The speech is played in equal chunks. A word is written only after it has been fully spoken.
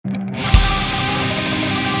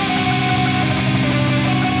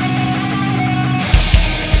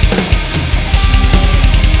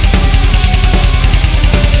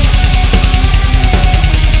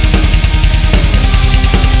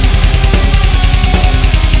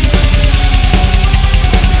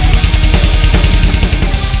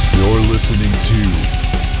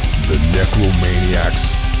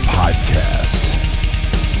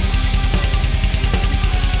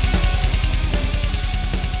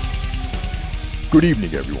Good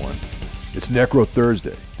evening, everyone. It's Necro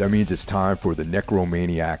Thursday. That means it's time for the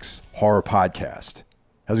Necromaniacs Horror Podcast.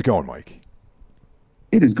 How's it going, Mike?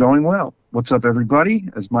 It is going well. What's up, everybody?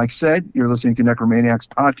 As Mike said, you're listening to Necromaniacs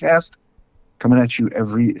Podcast, coming at you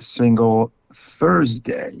every single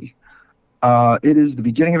Thursday. It is the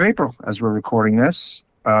beginning of April as we're recording this.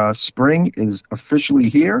 Spring is officially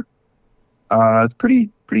here. Pretty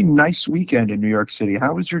nice weekend in New York City.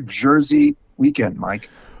 How was your Jersey weekend, Mike?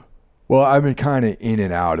 Well, I've been kind of in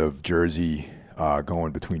and out of Jersey,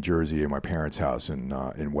 going between Jersey and my parents' house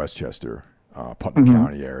in Westchester, Putnam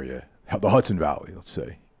County area, the Hudson Valley, let's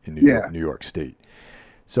say, in New York State.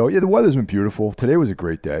 So, yeah, the weather's been beautiful. Today was a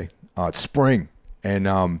great day. It's spring.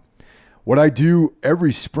 And what I do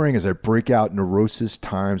every spring is I break out Neurosis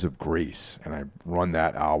Times of Grace, and I run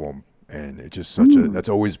that album. And it's just that's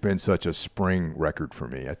always been such a spring record for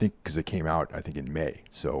me. I think because it came out, I think, in May.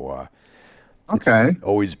 So, it's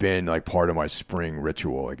always been like part of my spring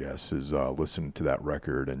ritual, I guess, is listening to that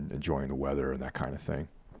record and enjoying the weather and that kind of thing.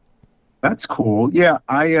 That's cool. Yeah,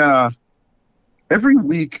 I every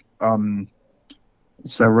week,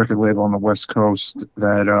 it's that record label on the West Coast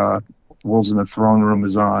that Wolves in the Throne Room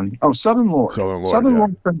is on. Oh, Southern Lord. Southern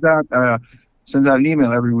Lord sends out an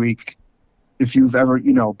email every week if you've ever,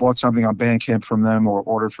 bought something on Bandcamp from them or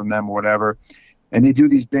ordered from them or whatever. And they do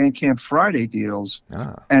these Bandcamp Friday deals,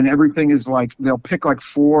 and everything is like, they'll pick like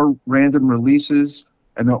 4 random releases,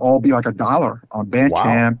 and they'll all be like $1 on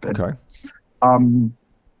Bandcamp. Wow. Okay.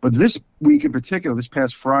 But this week in particular, this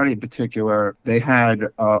past Friday in particular, they had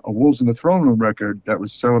a Wolves in the Throne Room record that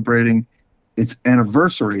was celebrating its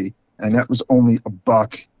anniversary, and that was only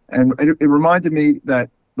 $1. And it reminded me that,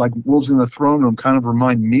 like, Wolves in the Throne Room kind of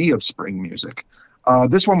remind me of spring music.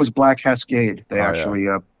 This one was Black Cascade. They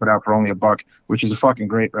put out for only $1, which is a fucking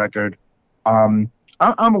great record. I'm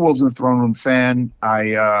a Wolves in the Throne Room fan.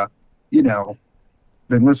 I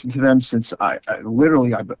been listening to them since I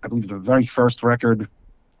believe the very first record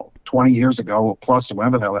 20 years ago, plus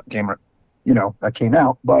whenever the hell that came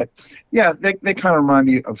out. But yeah, they kind of remind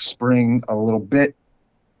me of spring a little bit.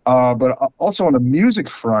 But also on the music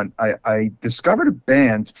front, I discovered a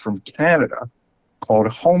band from Canada called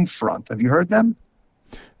Homefront. Have you heard them?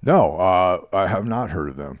 No, I have not heard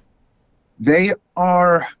of them. They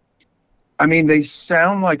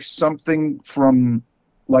sound like something from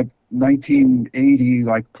like 1980,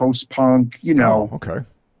 like post-punk, okay.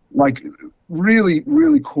 Like really,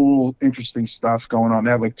 really cool, interesting stuff going on.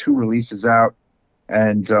 They have like 2 releases out.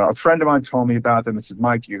 And a friend of mine told me about them and said,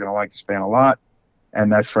 Mike, you're going to like this band a lot.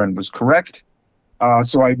 And that friend was correct.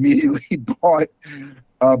 So I immediately bought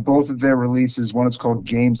both of their releases. One is called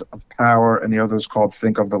Games of Power, and the other is called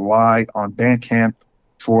Think of the Lie on Bandcamp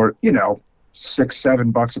for,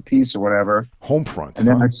 $6-7 a piece or whatever. Homefront. And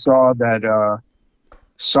then I saw that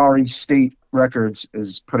Sorry State Records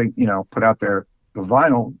is put out the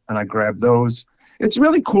vinyl, and I grabbed those. It's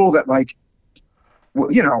really cool that, like,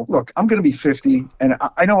 look, I'm going to be 50, and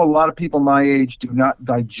I know a lot of people my age do not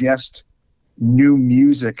digest new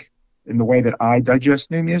music in the way that I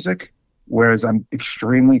digest new music, whereas I'm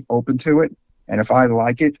extremely open to it. And if I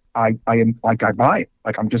like it, I buy it.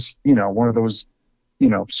 Like, I'm just, one of those,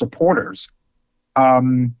 supporters.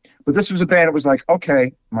 But this was a band that was like,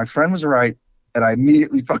 okay, my friend was right. And I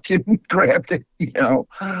immediately fucking grabbed it,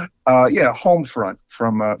 Homefront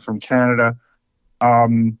from Canada.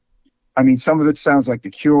 Some of it sounds like The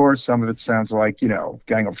Cure. Some of it sounds like,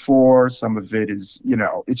 Gang of Four. Some of it is,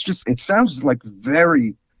 it sounds like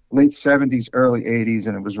very late 70s, early 80s,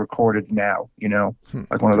 and it was recorded now,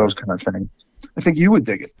 like one of those kind of things. I think you would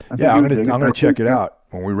dig it. I'm gonna check it out.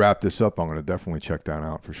 When we wrap this up, I'm going to definitely check that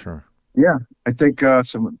out for sure. Yeah, I think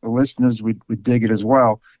some of the listeners would dig it as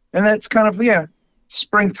well. And that's kind of,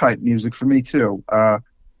 spring-type music for me, too. A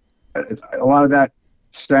lot of that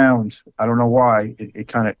sound, I don't know why, it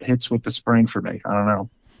kind of hits with the spring for me. I don't know.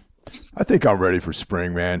 I think I'm ready for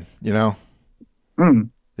spring, man, Yeah,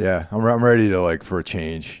 I'm ready to, for a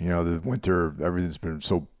change. The winter, everything's been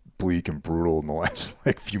so bleak and brutal in the last,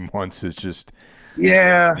 few months. It's just,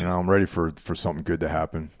 I'm ready for something good to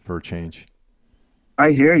happen, for a change.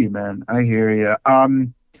 I hear you, man. I hear you.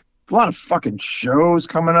 A lot of fucking shows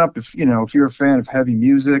coming up. If you're a fan of heavy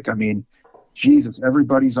music, Jesus,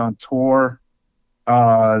 everybody's on tour.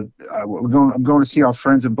 I'm going to see our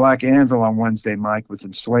friends in Black Anvil on Wednesday, Mike, with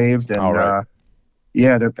Enslaved, and all right.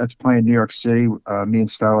 That's playing New York City. Me and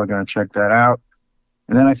Stella are going to check that out.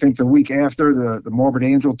 And then I think the week after, the Morbid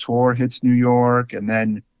Angel tour hits New York, and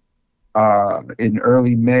then in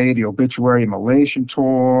early May, the Obituary Immolation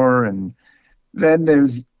tour, and then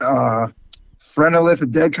there's Phrenolith, a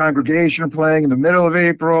Dead Congregation, playing in the middle of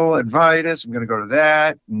April at Vitus. I'm going to go to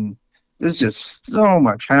that. And there's just so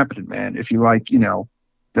much happening, man. If you like,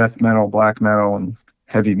 death metal, black metal, and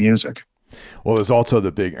heavy music. Well, there's also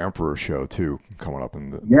the big Emperor show too coming up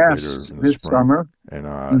Yes, later in the this spring. summer. And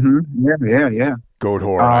Yeah.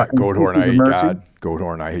 Goathor and I Hate God.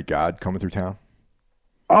 Goathor and I Hate God coming through town.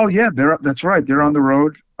 Oh yeah, that's right. They're on the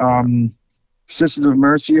road. Sisters of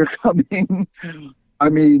Mercy are coming. I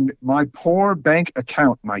mean, my poor bank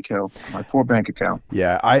account, Mike Hill. My poor bank account.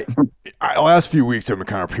 Yeah, I last few weeks I've been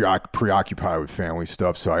kind of preoccupied with family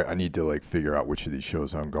stuff, so I need to like figure out which of these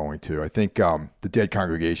shows I'm going to. I think the Dead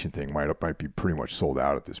Congregation thing might be pretty much sold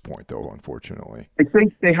out at this point, though. Unfortunately, I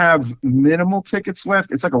think they have minimal tickets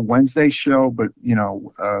left. It's like a Wednesday show, but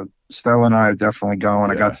Stella and I are definitely going.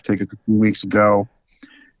 Yeah. I got the tickets a few weeks ago.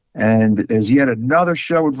 And there's yet another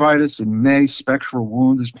show with Vitus in May. Spectral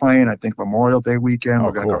Wound is playing, I think, Memorial Day weekend.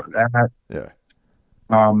 We're going to go to that. Yeah.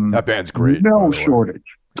 That band's great. No shortage.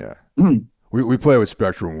 Yeah. We played with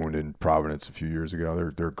Spectral Wound in Providence a few years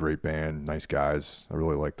ago. They're a great band, nice guys. I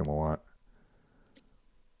really like them a lot.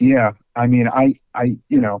 Yeah. I mean, I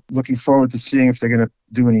looking forward to seeing if they're going to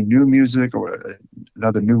do any new music or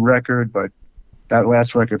another new record. But that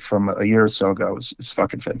last record from a year or so ago is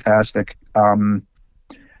fucking fantastic.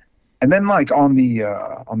 And then, like on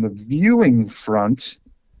the viewing front,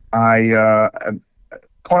 I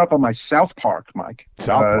caught up on my South Park, Mike.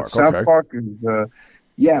 South Park is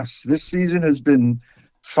yes, this season has been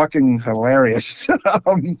fucking hilarious.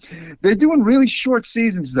 They're doing really short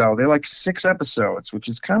seasons though. They're like 6 episodes, which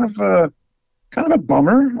is kind of a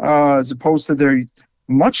bummer as opposed to their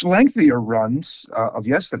much lengthier runs of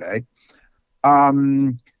yesterday.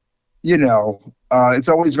 It's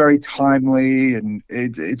always very timely, and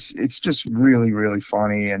it's just really, really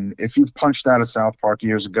funny. And if you've punched out of South Park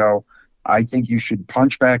years ago, I think you should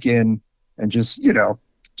punch back in and just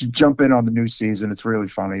jump in on the new season. It's really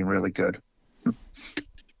funny and really good.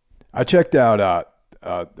 I checked out.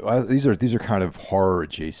 These are kind of horror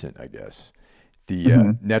adjacent, I guess. The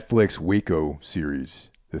Netflix Waco series.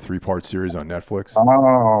 The 3-part series on Netflix.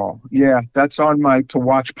 Oh, yeah. That's on my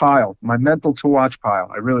to-watch pile, my mental to-watch pile.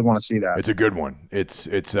 I really want to see that. It's a good one. It's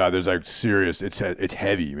there's like serious, it's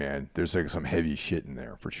heavy, man. There's like some heavy shit in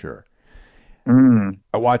there for sure. I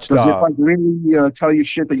watched. Does it like really tell you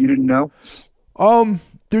shit that you didn't know?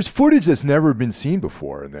 There's footage that's never been seen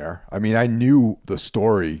before in there. I mean, I knew the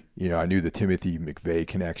story, I knew the Timothy McVeigh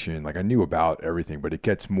connection. Like I knew about everything, but it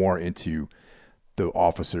gets more into the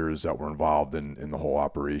officers that were involved in the whole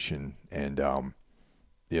operation, and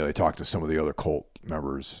they talked to some of the other cult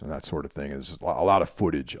members and that sort of thing. There's a lot of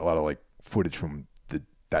footage from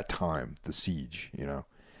that time, the siege,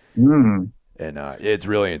 and it's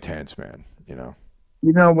really intense, man.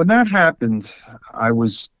 When that happened, I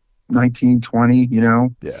was 19, 20,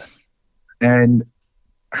 yeah, and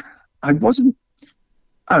I wasn't.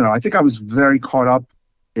 I don't know. I think I was very caught up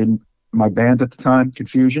in my band at the time,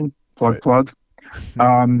 Confusion, Plug.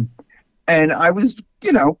 And I was,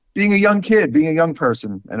 being a young kid, being a young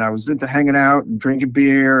person, and I was into hanging out and drinking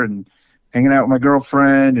beer and hanging out with my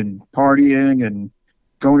girlfriend and partying and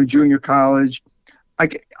going to junior college. I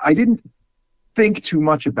didn't think too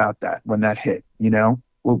much about that when that hit,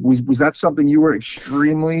 Was that something you were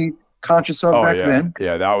extremely conscious of back then?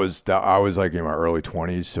 Yeah, I was like in my early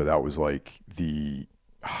 20s, so that was like the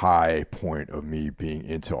high point of me being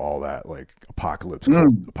into all that like apocalypse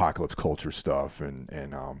culture stuff and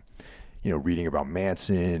reading about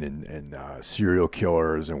Manson and serial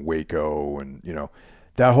killers and Waco and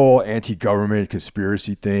that whole anti-government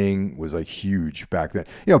conspiracy thing was like huge back then.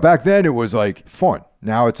 Back then it was like fun.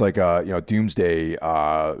 Now it's like a doomsday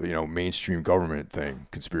mainstream government thing,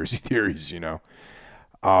 conspiracy theories,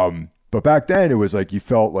 but back then it was like you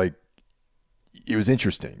felt like it was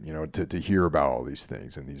interesting, to hear about all these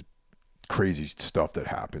things and these crazy stuff that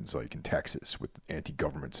happens like in Texas with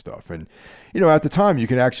anti-government stuff. And, at the time you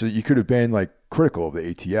could have been like critical of the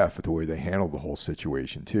ATF with the way they handled the whole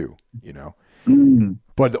situation too,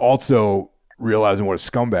 but also realizing what a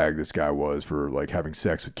scumbag this guy was for like having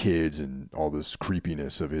sex with kids and all this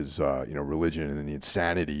creepiness of his, religion, and then the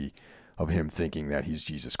insanity of him thinking that he's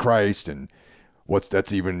Jesus Christ. And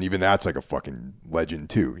that's like a fucking legend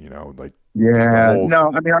too, like. Yeah, no,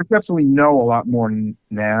 I mean, I definitely know a lot more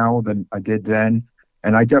now than I did then,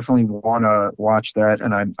 and I definitely want to watch that,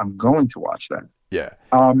 and I'm going to watch that. Yeah.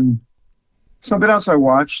 Something else I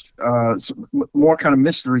watched, more kind of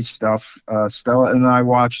mystery stuff. Stella and I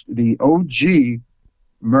watched the OG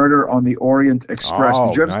Murder on the Orient Express.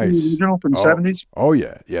 Did you ever see the original from the 70s? Oh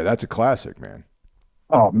yeah, that's a classic, man.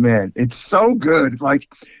 Oh man, it's so good. Like,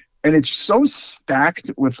 and it's so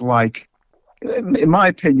stacked with like, in my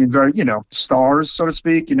opinion, very, stars, so to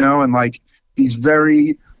speak, and like these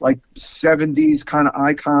very like 70s kind of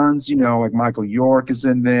icons, like Michael York is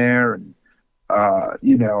in there, and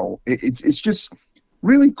it's just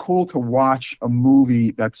really cool to watch a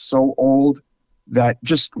movie that's so old that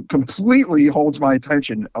just completely holds my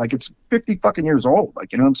attention. Like it's 50 fucking years old.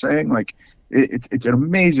 Like, you know what I'm saying? Like it's an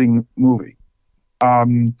amazing movie.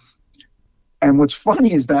 And what's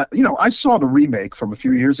funny is that, I saw the remake from a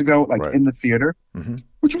few years ago, like in the theater,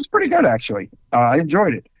 which was pretty good, actually. I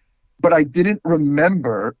enjoyed it. But I didn't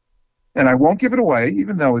remember, and I won't give it away,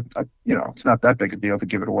 even though, it's not that big a deal to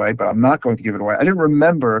give it away, but I'm not going to give it away. I didn't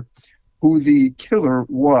remember who the killer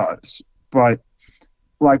was. But,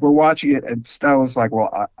 like, we're watching it, and Stella's like,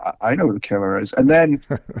 well, I know who the killer is. And then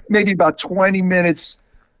maybe about 25 minutes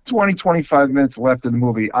left in the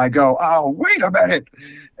movie, I go, oh, wait a minute.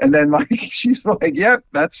 And then, like, she's like, yep,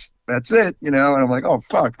 that's it, and I'm like, oh,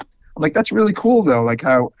 fuck. I'm like, that's really cool, though, like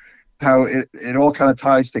how it all kind of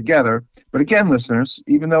ties together. But again, listeners,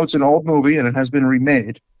 even though it's an old movie and it has been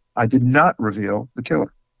remade, I did not reveal the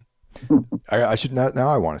killer. I should not. Now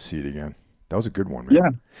I want to see it again. That was a good one,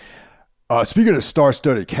 man. Yeah. Speaking of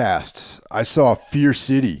star-studded casts, I saw Fear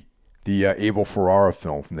City, the Abel Ferrara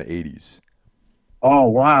film from the 80s. Oh,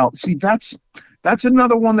 wow. See, that's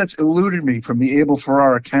another one that's eluded me from the Abel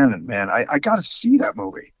Ferrara canon, man. I got to see that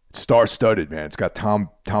movie. Star-studded, man. It's got Tom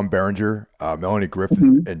Berenger, Melanie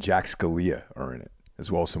Griffith, and Jack Scalia are in it,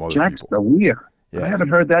 as well as some other people. Jack Scalia. Yeah. I haven't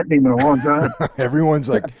heard that name in a long time. Everyone's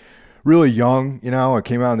like really young, it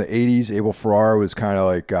came out in the 80s. Abel Ferrara was kind of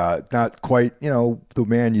like not quite, the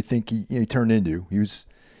man you think he turned into. He was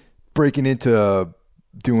breaking into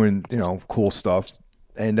doing, cool stuff.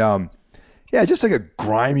 And just like a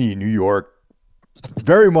grimy New York,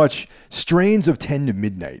 very much strains of 10 to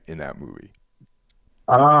Midnight in that movie.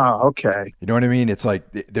 Ah, okay. You know what I mean? It's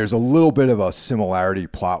like there's a little bit of a similarity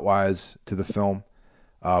plot-wise to the film,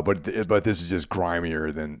 but this is just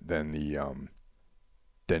grimier than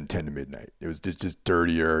 10 to Midnight. It was just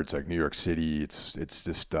dirtier. It's like New York City. It's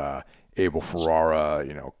just Abel Ferrara,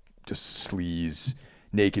 just sleaze,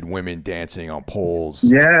 naked women dancing on poles.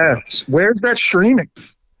 Yes. Where's that streaming?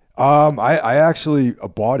 I actually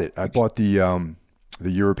bought it. I bought the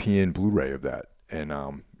European Blu-ray of that, and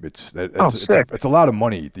it's a lot of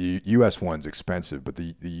money. The U.S. one's expensive, but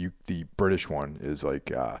the British one is like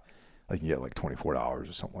you can get like $24 or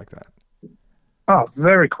something like that. Oh,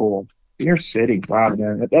 very cool. Fear City. Wow,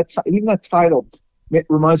 man. Even that title, it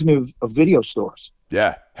reminds me of video stores.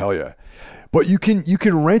 Yeah, hell yeah. But you can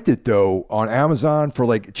rent it though on Amazon for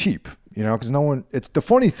like cheap, because no one. It's the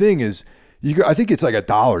funny thing is, I think it's like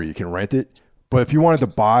 $1 you can rent it. But if you wanted to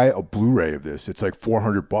buy a Blu-ray of this, it's like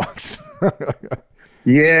 $400.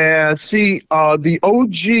 Yeah, see, the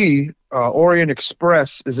OG Orient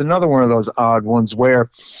Express is another one of those odd ones where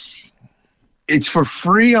it's for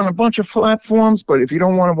free on a bunch of platforms, but if you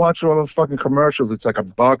don't want to watch all those fucking commercials, it's like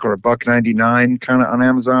 $1 or $1.99 kind of on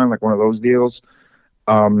Amazon, like one of those deals.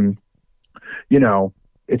 It's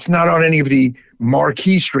not on any of the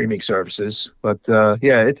marquee streaming services, but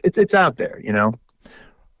it's out there,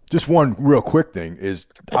 Just one real quick thing is,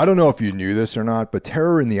 I don't know if you knew this or not, but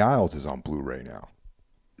Terror in the Aisles is on Blu-ray now.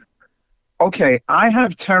 Okay, I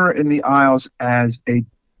have Terror in the Aisles as a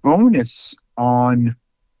bonus on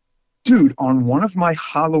one of my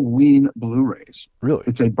Halloween Blu-rays. Really?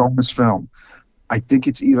 It's a bonus film. I think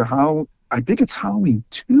it's Halloween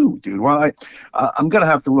 2, dude. Well, I'm going to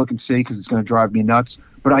have to look and see because it's going to drive me nuts.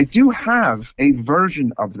 But I do have a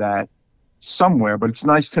version of that somewhere, but it's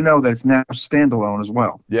nice to know that it's now standalone as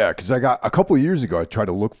well. Yeah, because I got a couple of years ago, I tried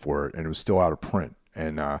to look for it and it was still out of print.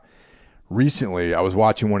 And recently I was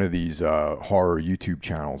watching one of these horror YouTube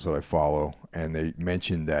channels that I follow, and they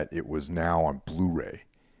mentioned that it was now on Blu-ray.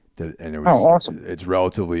 And it was, awesome. It's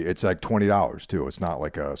like $20 too. It's not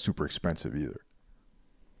like super expensive either.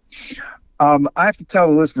 I have to tell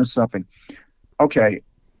the listeners something. Okay,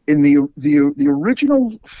 in the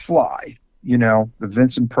original Fly, the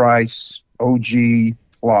Vincent Price OG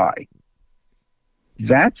Fly,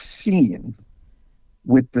 that scene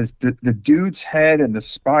with the dude's head and the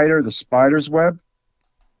spider's web,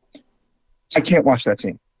 I can't watch that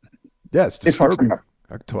scene. Yeah, it's disturbing.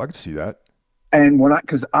 I can see that. And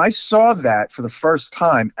because I saw that for the first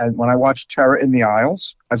time, and when I watched Terror in the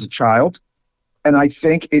Aisles as a child, and I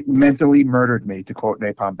think it mentally murdered me, to quote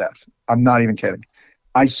Napalm Death. I'm not even kidding.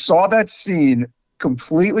 I saw that scene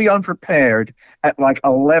completely unprepared at like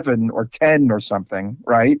 11 or 10 or something,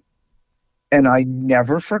 right? And I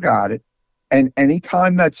never forgot it. And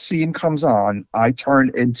anytime that scene comes on, I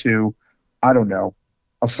turn into, I don't know,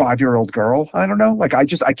 a 5-year-old girl. I don't know. Like I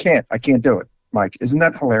can't do it. Mike, isn't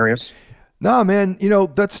that hilarious? Nah, man,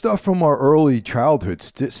 that stuff from our early childhood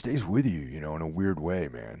stays with you, in a weird way,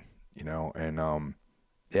 man. And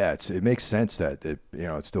yeah, it makes sense that it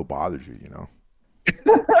still bothers you.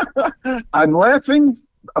 I'm laughing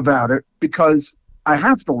about it because I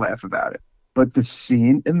have to laugh about it. But the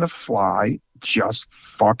scene in The Fly just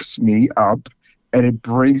fucks me up, and it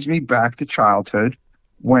brings me back to childhood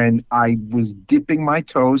when I was dipping my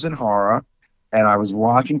toes in horror and I was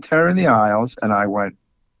watching Terror in the Aisles, and I went,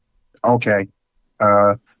 okay,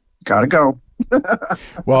 gotta go.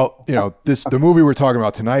 Well, the movie we're talking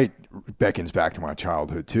about tonight beckons back to my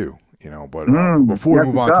childhood too, but before we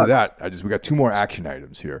move on to that, we got two more action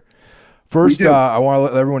items here. First, I want to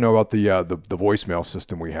let everyone know about the voicemail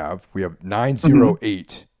system we have. We have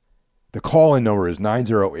 908. The call-in number is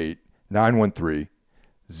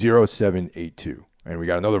 908-913-0782. And we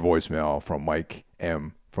got another voicemail from Mike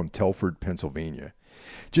M. from Telford, Pennsylvania.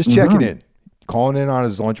 Just checking in, calling in on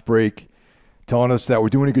his lunch break, telling us that we're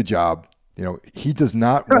doing a good job. He does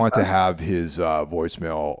not want to have his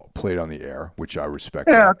voicemail played on the air, which I respect.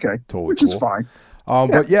 Yeah, okay. Totally which cool. Is fine.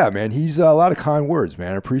 But yeah, man, he's a lot of kind words,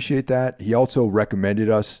 man. I appreciate that. He also recommended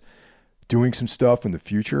us doing some stuff in the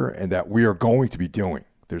future, and that we are going to be doing.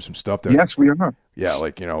 There's some stuff that yes, we are. Yeah,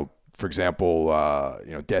 like for example,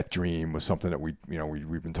 Death Dream was something that we've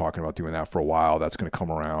been talking about doing that for a while. That's going to come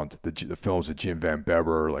around. The films of Jim Van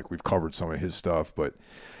Bever, like we've covered some of his stuff, but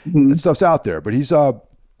that stuff's out there. But he's a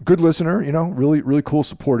good listener, really really cool,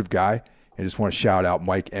 supportive guy. And just want to shout out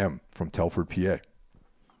Mike M. from Telford, PA.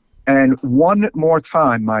 And one more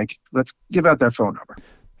time, Mike, let's give out that phone number.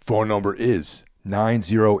 Phone number is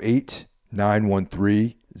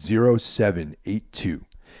 908-913-0782.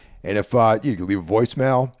 And if you can leave a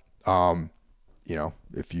voicemail,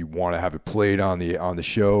 if you want to have it played on the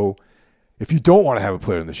show, if you don't want to have it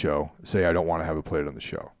played on the show, say I don't want to have it played on the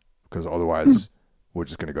show, because otherwise we're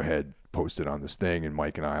just going to go ahead, post it on this thing, and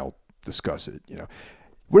Mike and I'll discuss it.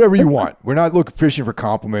 Whatever you want. We're not fishing for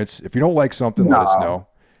compliments. If you don't like something, let us know.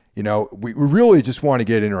 We really just want to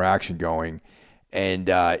get interaction going, and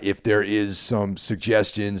if there is some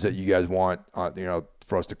suggestions that you guys want,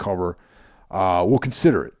 for us to cover, we'll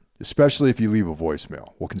consider it. Especially if you leave a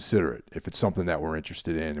voicemail, we'll consider it. If it's something that we're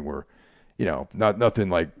interested in, and we're,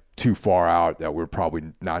 nothing like too far out that we're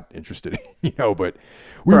probably not interested in, but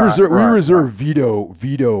we reserve veto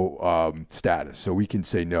status, so we can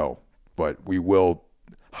say no, but we will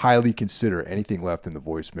highly consider anything left in the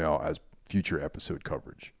voicemail as future episode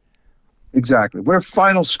coverage. Exactly. We're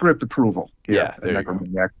final script approval here. Yeah, there you go.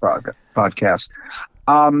 Podcast.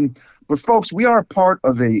 But folks, we are a part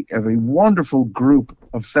of a wonderful group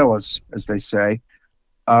of fellas, as they say,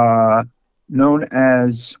 known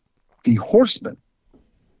as the Horsemen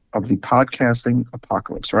of the Podcasting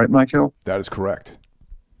Apocalypse. Right, Mike Hill? That is correct.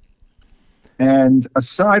 And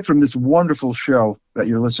aside from this wonderful show that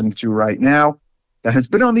you're listening to right now, that has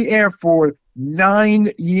been on the air for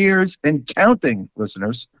 9 years and counting,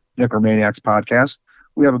 listeners, Necromaniacs Podcast,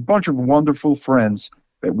 we have a bunch of wonderful friends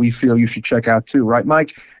that we feel you should check out too. Right,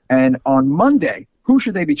 Mike? And on Monday, who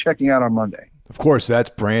should they be checking out on Monday? Of course, that's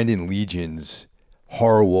Brandon Legion's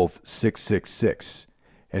Horror Wolf 666.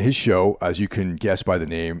 And his show, as you can guess by the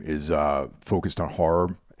name, is focused on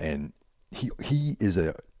horror. And he is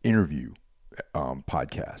an interview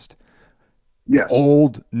podcast. Yes.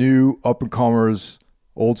 Old, new, up-and-comers,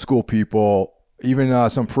 old school people, even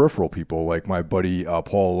some peripheral people like my buddy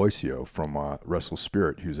Paul Aloisio from Restless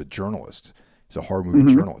Spirit, who's a journalist. He's a horror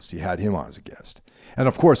movie journalist. He had him on as a guest. And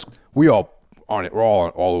of course, we're all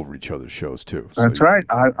over each other's shows too. So that's right.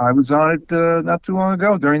 I was on it not too long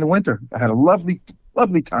ago during the winter. I had a lovely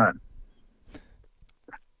time.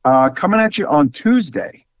 Coming at you on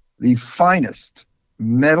Tuesday, the finest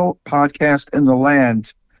metal podcast in the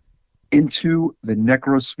land, Into the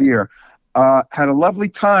Necrosphere. Had a lovely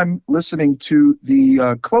time listening to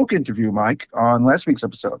the Cloak interview, Mike, on last week's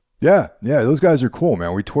episode. Yeah, those guys are cool,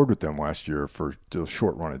 man. We toured with them last year for a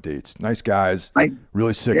short run of dates. Nice guys,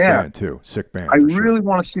 really sick band too. Sick band. I really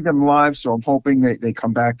want to see them live, so I'm hoping they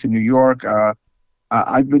come back to New York.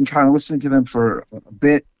 I've been kind of listening to them for a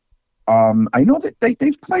bit. I know that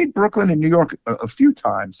they've played Brooklyn and New York a few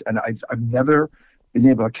times, and I've never been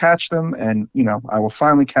able to catch them, and I will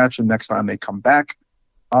finally catch them next time they come back.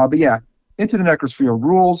 But yeah, Into the Necrosphere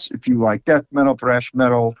rules. If you like death metal, thrash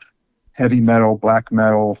metal, heavy metal, black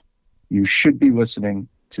metal, you should be listening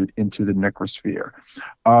to Into the Necrosphere.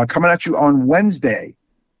 Coming at you on Wednesday,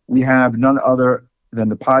 we have none other than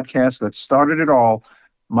the podcast that started it all,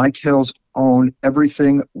 Mike Hill's own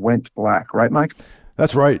Everything Went Black. Right, Mike?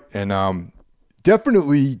 That's right. And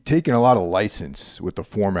definitely taken a lot of license with the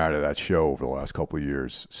format of that show over the last couple of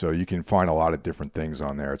years. So you can find a lot of different things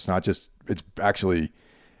on there. It's not just it's actually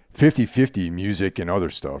 50-50 music and other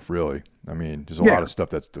stuff, really. I mean, there's a lot of stuff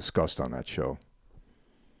that's discussed on that show.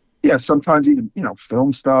 Yeah, sometimes even,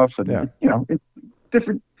 film stuff and,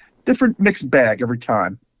 different mixed bag every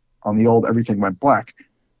time on the old Everything Went Black.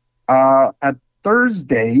 At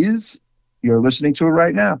Thursdays, you're listening to it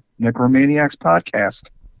right now, Necromaniacs Podcast.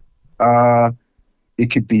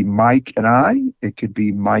 It could be Mike and I. It could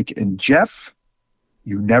be Mike and Jeff.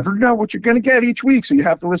 You never know what you're going to get each week, so you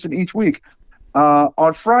have to listen each week.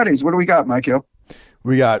 On Fridays, what do we got, Michael?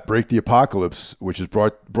 We got Break the Apocalypse, which is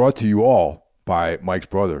brought to you all by Mike's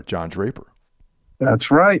brother, John Draper. That's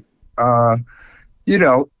right.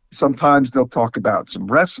 Sometimes they'll talk about some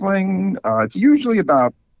wrestling. It's usually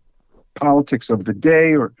about politics of the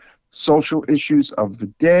day or social issues of the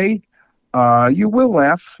day. You will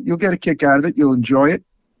laugh. You'll get a kick out of it. You'll enjoy it.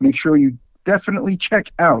 Make sure you definitely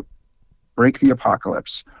check out Break the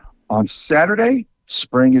Apocalypse. On Saturday,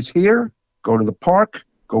 spring is here. Go to the park.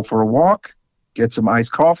 Go for a walk. Get some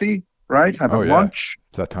iced coffee, right? Have a lunch.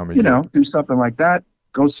 It's that time of year. Do something like that.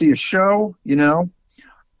 Go see a show,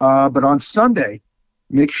 But on Sunday,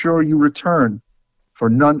 make sure you return for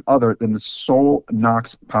none other than the Soul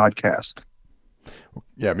Knocks podcast.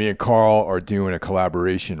 Yeah, me and Carl are doing a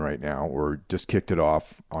collaboration right now, or just kicked it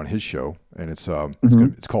off on his show, and it's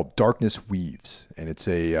called Darkness Weaves, and it's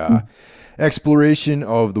a exploration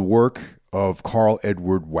of the work of Carl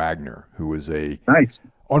Edward Wagner, who is a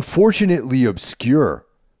unfortunately obscure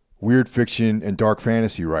weird fiction and dark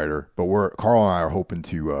fantasy writer. But Carl and I are hoping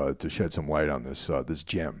to shed some light on this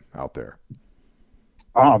gem out there.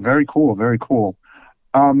 Oh, very cool, very cool.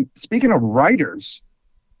 Speaking of writers,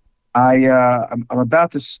 I'm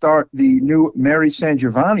about to start the new Mary San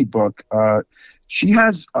Giovanni book. She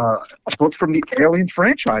has a book from the Alien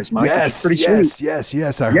franchise, Mike. Yes.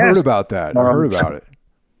 I heard about that. I heard about it.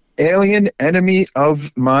 Alien, Enemy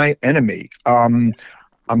of My Enemy. I'm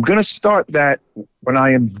going to start that when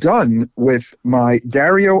I am done with my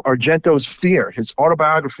Dario Argento's Fear, his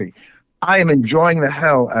autobiography. I am enjoying the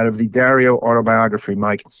hell out of the Dario autobiography,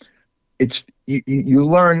 Mike. It's you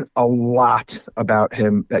learn a lot about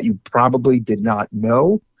him that you probably did not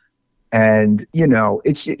know, and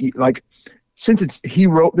it's like since he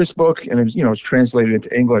wrote this book and it's translated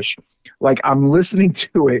into English, like I'm listening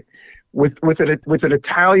to it with an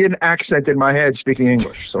Italian accent in my head, speaking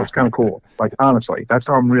English. So it's kind of cool. Like honestly, that's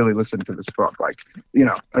how I'm really listening to this book. Like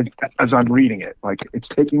as I'm reading it, like it's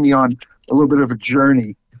taking me on a little bit of a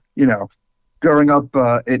journey. Growing up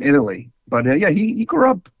in Italy, but he grew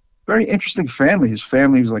up. Very interesting family. His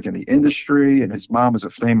family was like in the industry, and his mom was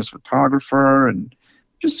a famous photographer, and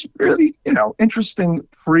just really, interesting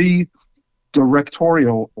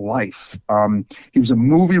pre-directorial life. He was a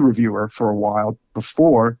movie reviewer for a while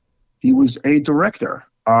before he was a director.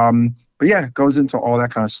 But yeah, goes into all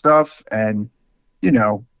that kind of stuff, and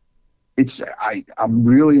I'm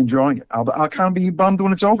really enjoying it. I'll kind of be bummed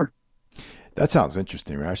when it's over. That sounds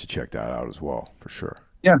interesting, man. I should check that out as well, for sure.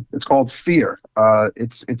 Yeah, it's called Fear.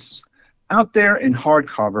 It's out there in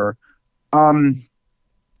hardcover. I mean,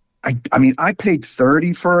 I paid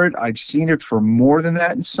 $30 for it. I've seen it for more than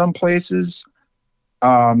that in some places.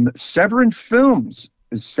 Severin Films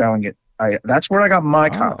is selling it. That's where I got my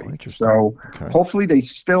copy. So hopefully they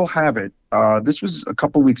still have it. This was a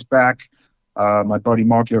couple weeks back. My buddy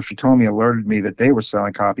Mark Yoshitomi alerted me that they were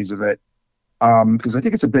selling copies of it. Because I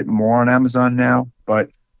think it's a bit more on Amazon now,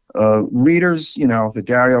 but readers, the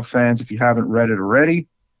Dario fans, if you haven't read it already,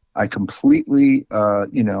 I completely,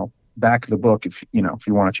 back the book if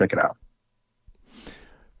you want to check it out.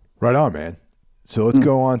 Right on, man. So let's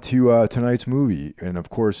go on to tonight's movie. And of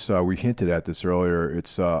course, we hinted at this earlier.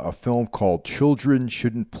 It's a film called Children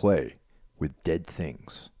Shouldn't Play with Dead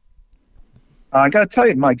Things. I got to tell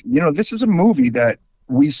you, Mike, this is a movie that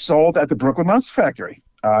we sold at the Brooklyn Monster Factory.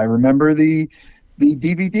 I remember the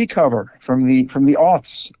DVD cover from the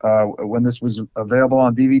aughts when this was available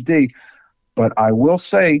on DVD. But I will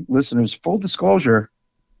say, listeners, full disclosure,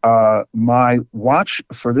 my watch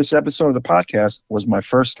for this episode of the podcast was my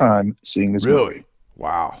first time seeing this movie. Really?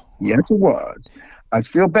 Wow. Yes, it was. I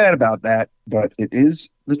feel bad about that, but it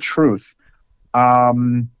is the truth.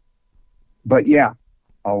 But yeah,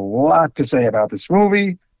 a lot to say about this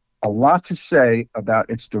movie, a lot to say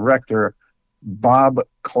about its director, Bob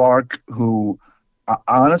Clark, who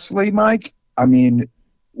honestly, Mike, I mean,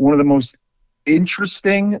 one of the most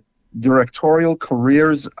interesting directorial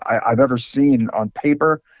careers I've ever seen on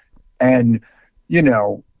paper. And,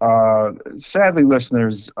 sadly,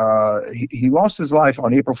 listeners, he lost his life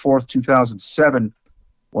on April 4th, 2007,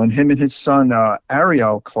 when him and his son,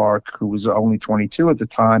 Ariel Clark, who was only 22 at the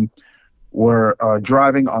time, were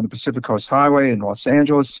driving on the Pacific Coast Highway in Los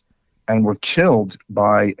Angeles. and were killed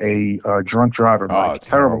by a drunk driver. Oh, Mike, it's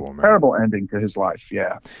terrible, man. terrible ending to his life.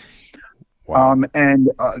 Yeah. Wow. And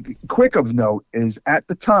quick of note is at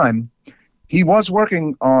the time he was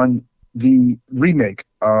working on the remake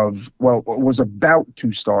was about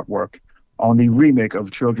to start work on the remake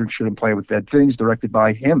of Children Shouldn't Play with Dead Things, directed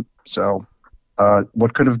by him. So,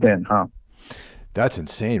 what could have been, huh? That's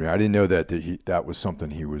insane, man. I didn't know that was something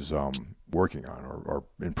he was working on or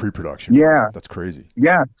in pre-production. Yeah. That's crazy.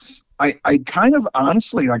 Yes. I kind of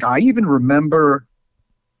honestly, like, I even remember,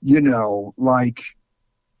 like,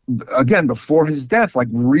 again, before his death, like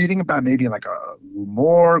reading about maybe like a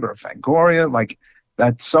Morgue or a Fangoria, like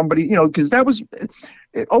that somebody, because that was,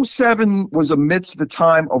 '07 was amidst the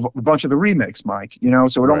time of a bunch of the remakes, Mike,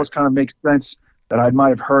 so it almost kind of makes sense that I might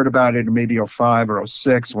have heard about it in maybe '05 or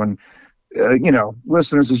 '06 when,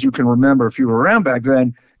 listeners, as you can remember, if you were around back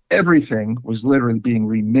then, everything was literally being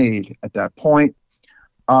remade at that point.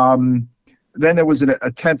 Then there was an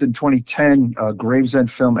attempt in 2010.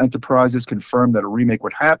 Gravesend Film Enterprises confirmed that a remake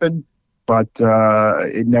would happen, but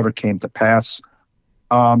it never came to pass.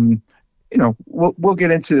 We'll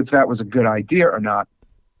get into if that was a good idea or not.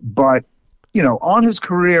 But on his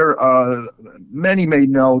career, many may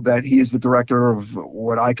know that he is the director of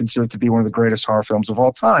what I consider to be one of the greatest horror films of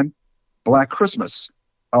all time, Black Christmas.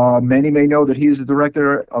 Many may know that he is the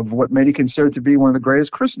director of what many consider to be one of the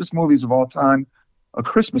greatest Christmas movies of all time, A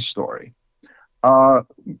Christmas Story.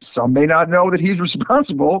 Some may not know that he's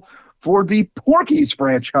responsible for the Porky's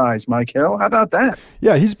franchise, Mike Hill. How about that?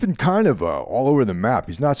 Yeah, he's been kind of all over the map.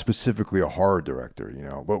 He's not specifically a horror director,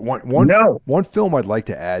 but one film I'd like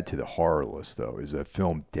to add to the horror list, though, is a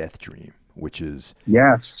film Death Dream, which is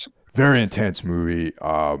very intense movie.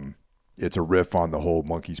 It's a riff on the whole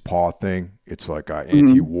monkey's paw thing. It's like an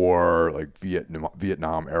anti-war, like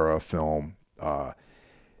Vietnam era film.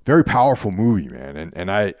 Very powerful movie, man. And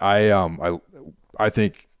I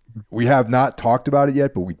think we have not talked about it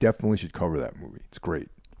yet, but we definitely should cover that movie. It's great.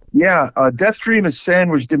 Yeah, Death Dream is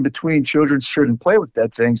sandwiched in between Children Shouldn't Play with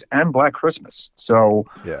Dead Things and Black Christmas. So,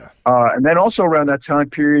 yeah. And then also around that time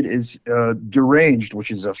period is Deranged,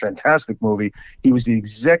 which is a fantastic movie. He was the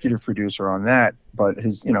executive producer on that, but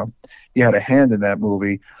he had a hand in that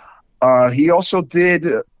movie. He also did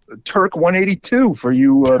Turk 182 for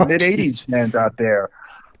you mid-'80s fans out there.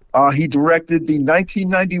 He directed the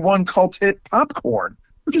 1991 cult hit Popcorn,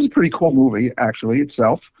 which is a pretty cool movie, actually,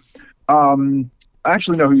 itself.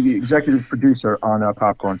 Actually, no, he's the executive producer on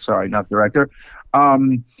Popcorn. Sorry, not director.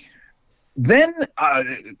 Then,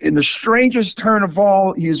 in the strangest turn of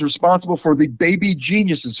all, he is responsible for the Baby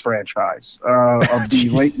Geniuses franchise of the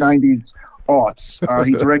late 90s aughts.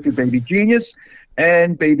 He directed Baby Genius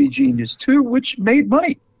and Baby Genius 2, which made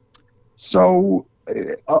money. So,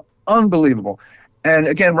 unbelievable. And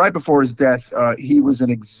again, right before his death, he was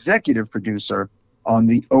an executive producer on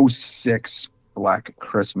the '06 Black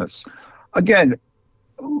Christmas. Again,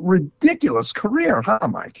 ridiculous career, huh,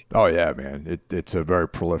 Mike? Oh, yeah, man. It's a very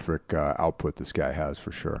prolific output this guy has,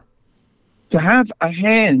 for sure. To have a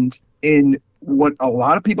hand in what a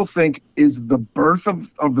lot of people think is the birth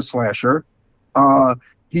of the slasher,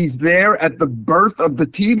 he's there at the birth of the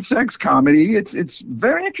teen sex comedy. It's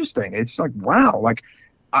very interesting. It's like, wow, like,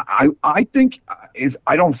 I think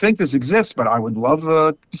I don't think this exists, but I would love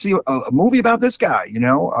to see a movie about this guy,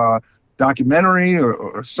 documentary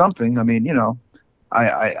or something. I mean,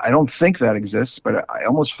 I don't think that exists, but I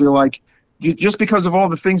almost feel like just because of all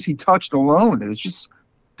the things he touched alone, it's just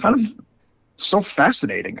kind of so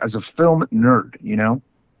fascinating as a film nerd,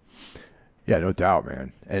 Yeah, no doubt,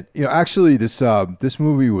 man. And actually, this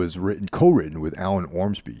movie was co-written with Alan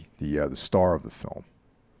Ormsby, the star of the film.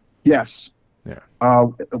 Yes. Yeah.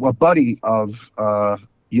 A buddy of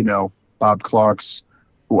Bob Clark's,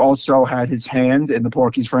 who also had his hand in the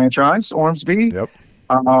Porky's franchise, Ormsby. Yep.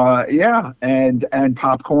 Yeah, and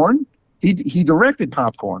Popcorn. He directed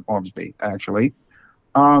Popcorn, Ormsby, actually.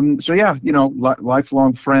 So yeah,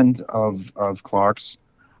 lifelong friend of Clark's.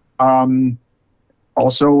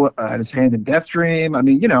 Also had his hand in Death Dream. I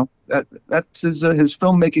mean, that's his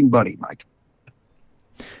filmmaking buddy, Mike.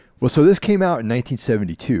 Well, so this came out in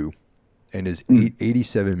 1972. And is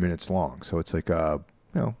 87 minutes long, so it's like a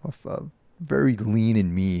very lean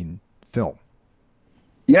and mean film.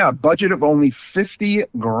 Yeah, budget of only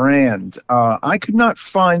 $50,000. I could not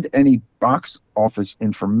find any box office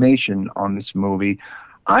information on this movie.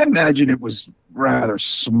 I imagine it was rather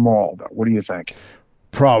small, though. What do you think?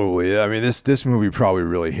 Probably. I mean, this movie probably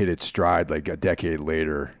really hit its stride like a decade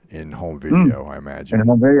later in home video. I imagine. In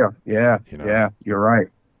home video, yeah, yeah, you're right.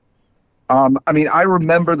 I mean, I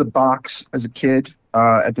remember the box as a kid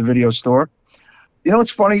at the video store. It's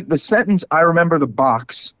funny. The sentence, "I remember the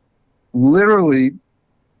box," literally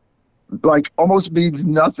like almost means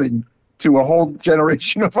nothing to a whole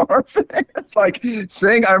generation of our fans. It's like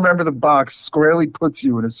saying I remember the box squarely puts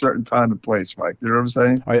you in a certain time and place, Mike. You know what I'm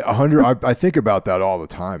saying? I think about that all the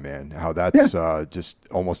time, man. How Yeah. that's just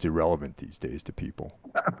almost irrelevant these days to people.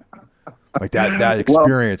 Like that Well,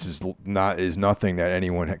 experience is nothing that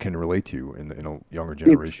anyone can relate to in a younger if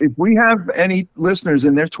generation. we have any listeners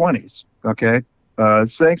in their 20s, okay,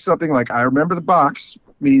 saying something like "I remember the box"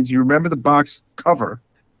 means you remember the box cover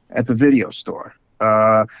at the video store.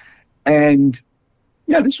 And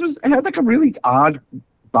yeah, it had like a really odd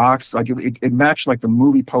box. Like it matched like the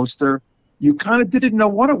movie poster. You kind of didn't know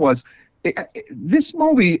what it was. This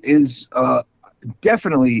movie is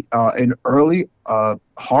definitely an early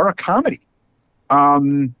horror comedy.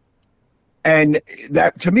 Um, and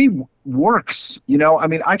that to me works. You know, I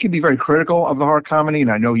mean, I can be very critical of the horror comedy,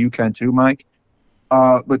 and I know you can too, Mike.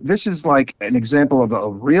 But this is like an example of a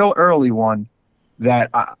real early one that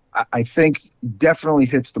I think definitely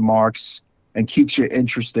hits the marks and keeps you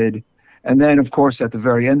interested. And then, of course, at the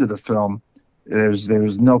very end of the film,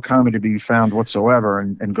 there's no comedy to be found whatsoever,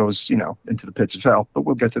 and goes into the pits of hell. But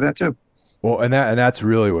we'll get to that too. Well, and that's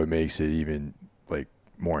really what makes it even like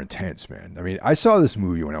more intense, man. I mean, I saw this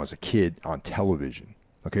movie when I was a kid on television.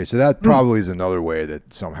 Okay, so that probably is another way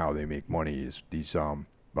that somehow they make money is these. Well,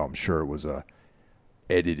 I'm sure it was a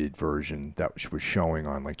edited version that was showing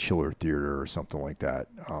on like Chiller Theater or something like that.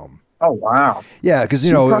 Oh wow! Yeah, because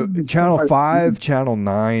Channel 5, Channel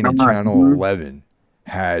 9, and Channel 11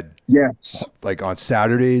 had like on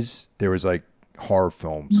Saturdays there was like horror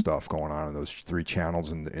film stuff going on in those three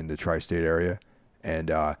channels in the tri-state area,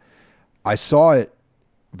 and I saw it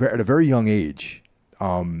at a very young age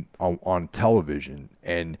on television,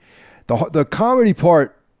 and the comedy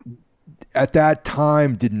part at that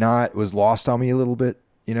time was lost on me a little bit,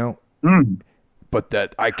 but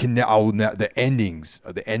that the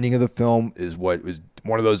ending of the film is what was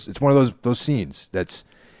one of those scenes that's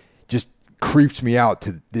just creeps me out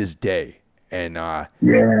to this day. And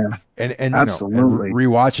and absolutely. And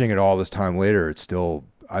rewatching it all this time later,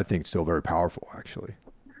 I think it's still very powerful actually.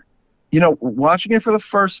 Watching it for the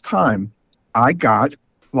first time, I got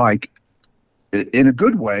like, in a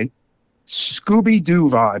good way, Scooby-Doo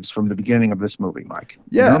vibes from the beginning of this movie, Mike.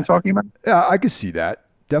 Yeah. You know what I'm talking about? Yeah, I could see that.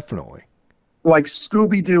 Definitely. Like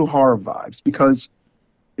Scooby-Doo horror vibes, because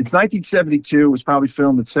it's 1972. It was probably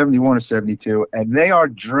filmed in 71 or 72, and they are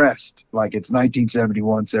dressed like it's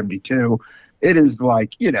 1971, 72. It is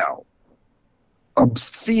like,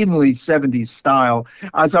 obscenely 70s style.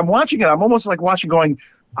 As I'm watching it, I'm almost like going,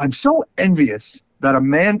 I'm so envious that a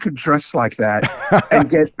man could dress like that and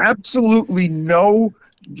get absolutely no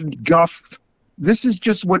guff. This is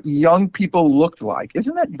just what young people looked like.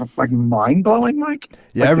 Isn't that like mind-blowing, Mike?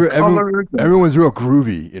 Yeah, like everyone's real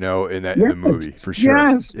groovy, in the movie, for sure.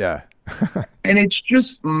 Yes. Yeah. And it's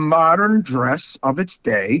just modern dress of its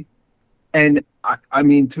day. And I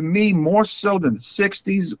mean, to me, more so than the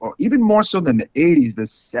 60s, or even more so than the 80s, the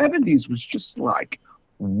 70s was just like,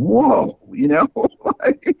 whoa,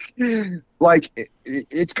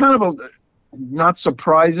 it's kind of not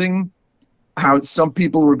surprising how some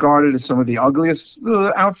people regard it as some of the ugliest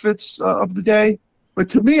outfits of the day. But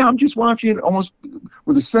to me, I'm just watching it almost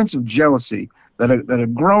with a sense of jealousy that a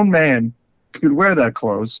grown man could wear that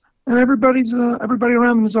clothes, and everybody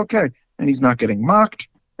around him is okay, and he's not getting mocked,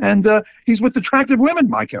 and he's with attractive women,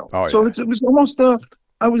 Michael. Oh, yeah. So it was almost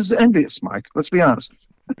I was envious, Mike. Let's be honest.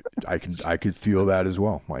 I could feel that as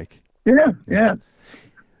well, Mike. Yeah.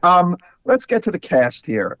 Let's get to the cast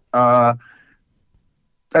here.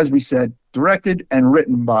 As we said, directed and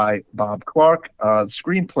written by Bob Clark,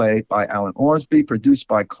 screenplay by Alan Ormsby, produced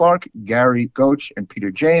by Clark, Gary Goach, and Peter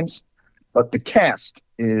James. But the cast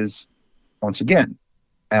is, once again,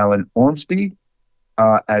 Alan Ormsby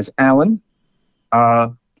as Alan.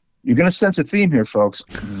 You're going to sense a theme here, folks.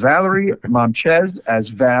 Valerie Monchez as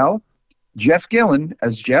Val, Jeff Gillen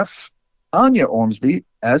as Jeff, Anya Ormsby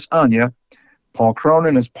as Anya, Paul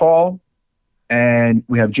Cronin as Paul, and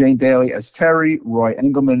we have Jane Daly as Terry, Roy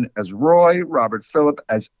Engelman as Roy, Robert Phillip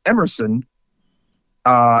as Emerson,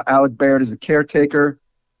 Alec Baird as the caretaker,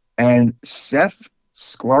 and Seth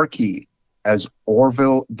Sklarkey as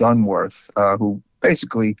Orville Dunworth, who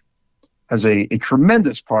basically has a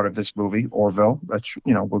tremendous part of this movie, Orville. That's,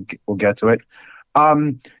 we'll get to it.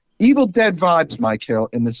 Evil Dead vibes, Mike Hill,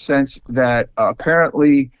 in the sense that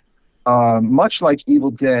apparently, much like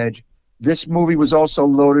Evil Dead, this movie was also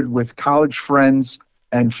loaded with college friends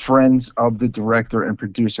and friends of the director and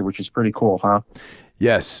producer, which is pretty cool, huh?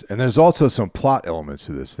 Yes, and there's also some plot elements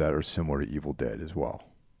to this that are similar to Evil Dead as well.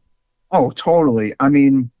 Oh, totally. I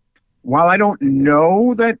mean, while I don't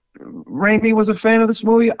know that Raimi was a fan of this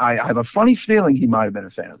movie, I have a funny feeling he might have been a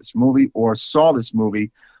fan of this movie or saw this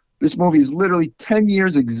movie. This movie is literally 10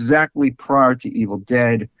 years exactly prior to Evil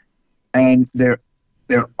Dead, and there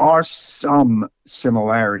are some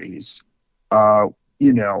similarities,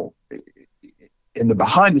 you know, in the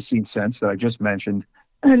behind the scenes sense that I just mentioned,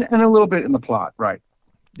 and a little bit in the plot, right?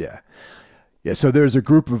 Yeah. Yeah. So there's a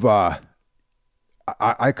group of,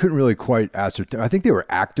 I couldn't really quite ascertain. I think they were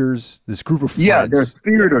actors. This group of friends. Yeah, they're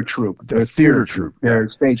theater troupe. They're theater troupe. They're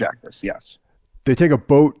stage actors. Yes. They take a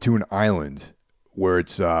boat to an island where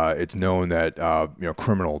it's known that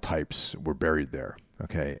criminal types were buried there.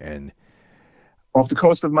 Okay, and off the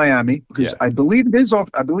coast of Miami, because I believe it is off.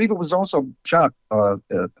 I believe it was also shot off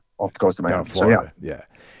the coast of Miami. Down in Florida. So, yeah.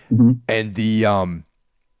 Mm-hmm. And the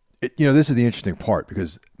this is the interesting part,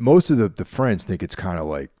 because most of the friends think it's kind of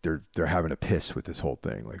like they're having a piss with this whole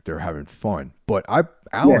thing, like they're having fun. But I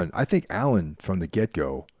think Alan from the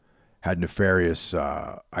get-go had nefarious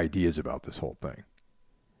ideas about this whole thing.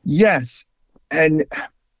 Yes, and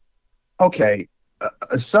okay.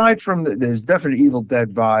 Aside from there's definitely Evil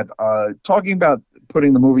Dead vibe. Talking about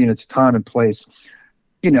putting the movie in its time and place,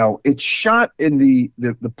 it's shot in the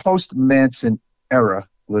post Manson era,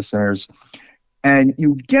 listeners. And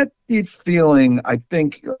you get the feeling, I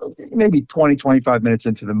think, maybe 20, 25 minutes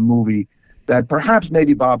into the movie, that perhaps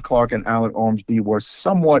maybe Bob Clark and Alan Ormsby were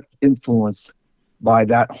somewhat influenced by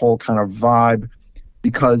that whole kind of vibe.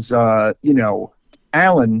 Because,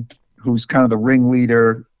 Alan, who's kind of the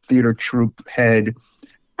ringleader, theater troupe head,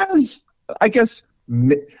 has, I guess,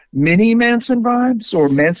 mini Manson vibes or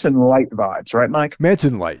Manson light vibes, right, Mike?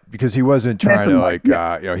 Manson light, because he wasn't trying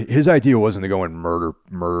to his idea wasn't to go and murder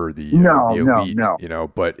the elite,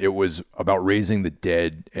 but it was about raising the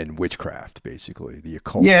dead and witchcraft, basically the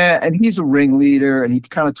occult. Yeah, and he's a ringleader, and he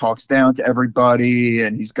kind of talks down to everybody,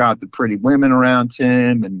 and he's got the pretty women around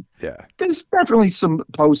him, and there's definitely some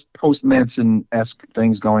post Manson-esque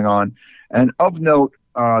things going on. And of note,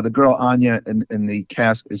 the girl Anya in the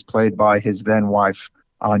cast is played by his then wife,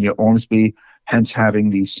 Anya Ormsby, hence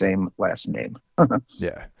having the same last name.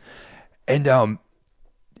 Yeah. And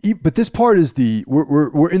but this part is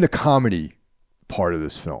we're in the comedy part of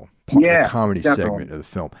this film. The comedy segment of the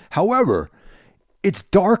film. However, it's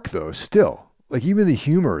dark though still. Like even the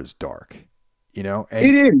humor is dark, And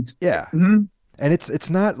it is. Yeah. Mm-hmm. And it's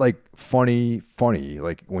not like funny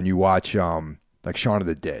like when you watch like Shaun of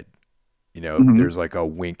the Dead. Mm-hmm. There's like a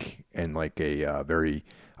wink and like a very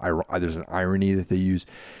there's an irony that they use.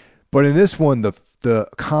 But in this one, the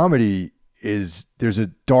comedy is, there's a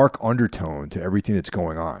dark undertone to everything that's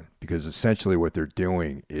going on, because essentially what they're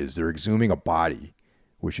doing is they're exhuming a body,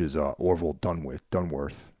 which is Orville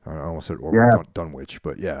Dunworth. I almost said Orville Dunwich,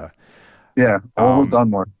 but yeah. Yeah, Orville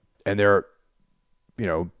Dunworth. And they're,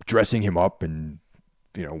 dressing him up in,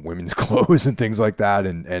 women's clothes and things like that.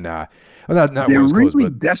 And not they're really clothes,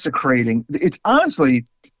 but desecrating. It's honestly,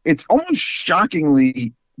 it's almost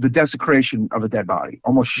shockingly the desecration of a dead body,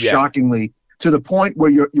 almost shockingly, to the point where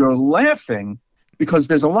you're laughing, because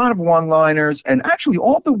there's a lot of one-liners, and actually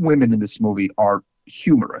all the women in this movie are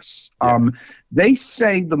humorous. Yeah. They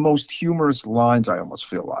say the most humorous lines, I almost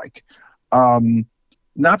feel like.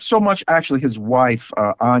 Not so much actually his wife,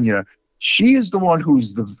 Anya. She is the one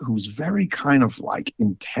who's very kind of like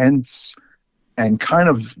intense and kind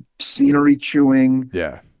of scenery chewing.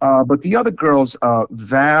 Yeah. But the other girls,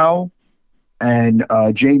 Val and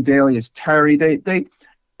Jane Daly as Terry,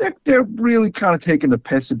 they're really kind of taking the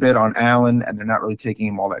piss a bit on Alan, and they're not really taking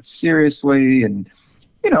him all that seriously. And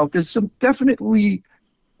there's some definitely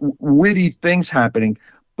witty things happening.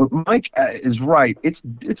 But Mike is right. It's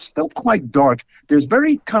still quite dark. There's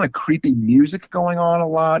very kind of creepy music going on a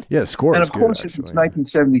lot. Yeah, score. And of course, it's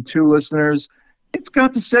 1972, listeners. It's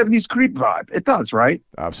got the 70s creep vibe. It does, right?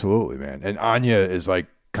 Absolutely, man. And Anya is like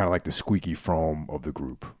kind of like the squeaky foam of the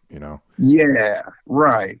group, Yeah,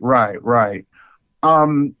 right.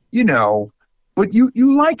 But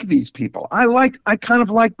you like these people. I kind of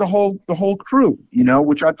like the whole crew,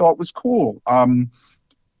 which I thought was cool.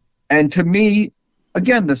 And to me,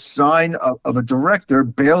 again, the sign of a director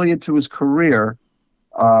barely into his career.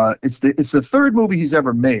 It's the third movie he's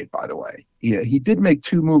ever made, by the way. He did make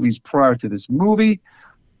 2 movies prior to this movie,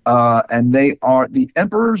 and they are The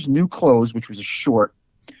Emperor's New Clothes, which was a short,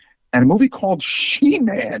 and a movie called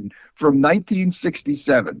She-Man from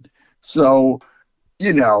 1967. So,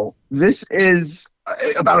 this is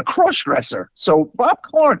about a cross-dresser. So Bob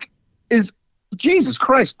Clark is, Jesus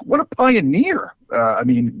Christ, what a pioneer. I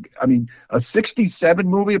mean, a 67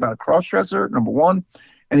 movie about a cross-dresser, number one,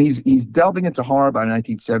 and he's delving into horror by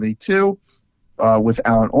 1972. with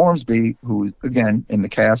Alan Ormsby, who again in the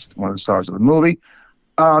cast, one of the stars of the movie.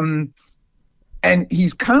 And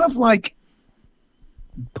he's kind of like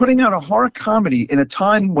putting out a horror comedy in a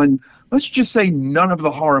time when, let's just say, none of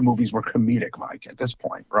the horror movies were comedic, Mike, at this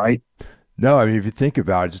point, right? No, I mean, if you think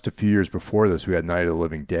about it, just a few years before this, we had Night of the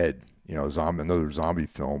Living Dead, another zombie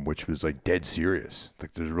film, which was like dead serious.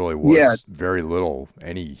 Like there really was very little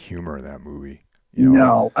any humor in that movie.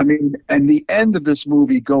 No, I mean, and the end of this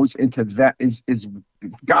movie goes into that is it's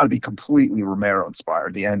got to be completely Romero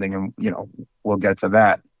inspired, the ending, and we'll get to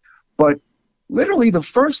that. But literally the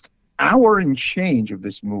first hour and change of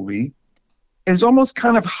this movie is almost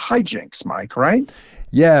kind of hijinks, Mike, right?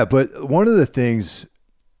 Yeah, but one of the things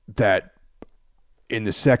that in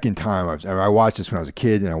the second time, I watched this when I was a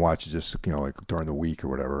kid, and I watched it just like during the week or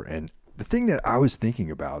whatever. And the thing that I was thinking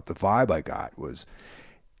about, the vibe I got was,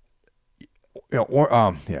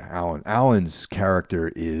 Alan's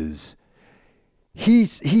character is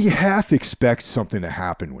he half expects something to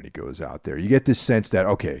happen when he goes out there. You get this sense that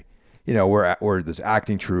okay, we're this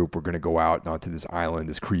acting troupe. We're going to go out onto this island,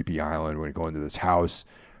 this creepy island. We're going to go into this house.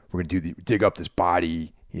 We're going to dig up this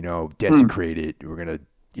body, desecrate it. We're going to,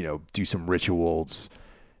 do some rituals,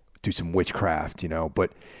 do some witchcraft,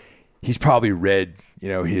 But he's probably read,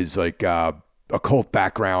 his like occult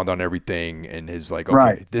background on everything, and his like,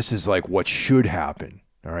 okay, This is like what should happen.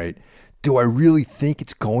 All right. Do I really think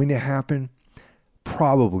it's going to happen?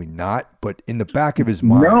 Probably not. But in the back of his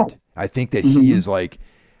mind, I think that he is like,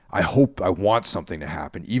 I want something to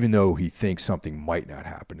happen, even though he thinks something might not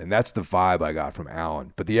happen. And that's the vibe I got from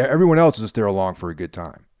Alan. But everyone else is just there along for a good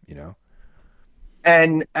time,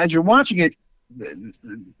 And as you're watching it,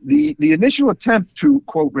 the initial attempt to,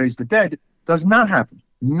 quote, raise the dead does not happen.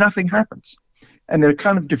 Nothing happens. And they're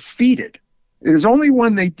kind of defeated. It is only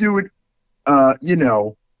when they do it,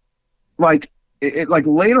 like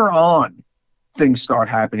later on, things start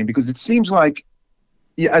happening, because it seems like,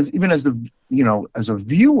 as a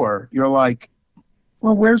viewer, you're like,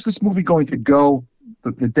 well, where's this movie going to go?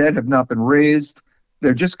 The dead have not been raised.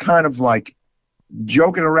 They're just kind of like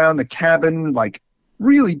joking around the cabin, like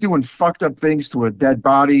really doing fucked up things to a dead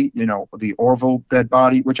body, the Orville dead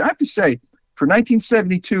body, which I have to say, for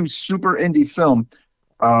 1972 super indie film,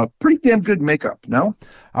 pretty damn good makeup, no?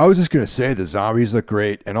 I was just going to say the zombies look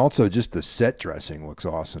great, and also just the set dressing looks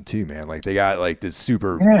awesome too, man. Like they got like this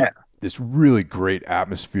this really great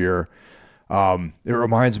atmosphere. It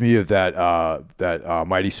reminds me of that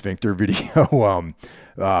Mighty Sphincter video,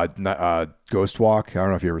 Ghost Walk. I don't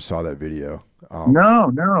know if you ever saw that video.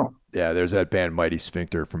 No. Yeah, there's that band Mighty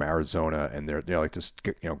Sphincter from Arizona, and they're like this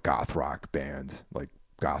goth rock band, like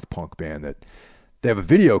goth punk band, that they have a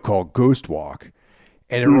video called Ghost Walk,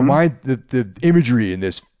 and it reminds the imagery in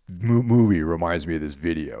this movie reminds me of this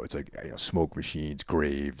video. It's like smoke machines,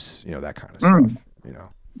 graves, that kind of stuff.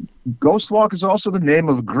 Ghost Walk is also the name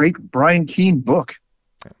of a great Brian Keane book.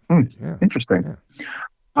 Interesting.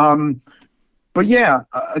 Yeah. But yeah,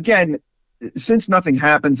 again, since nothing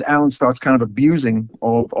happens, Alan starts kind of abusing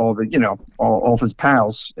all of his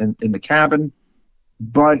pals in the cabin.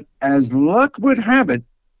 But as luck would have it,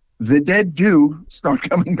 the dead do start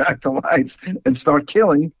coming back to life and start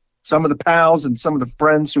killing some of the pals and some of the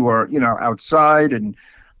friends who are outside, and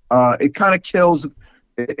it kind of kills.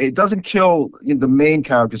 It doesn't kill the main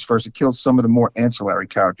characters first. It kills some of the more ancillary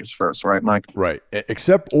characters first, right, Mike? Right.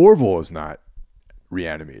 Except Orville is not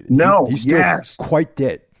reanimated. No, he's still quite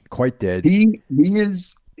dead. Quite dead. He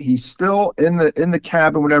is. He's still in the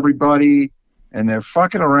cabin with everybody, and they're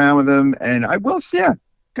fucking around with him. And I will say,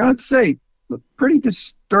 gotta say, pretty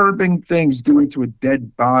disturbing things doing to a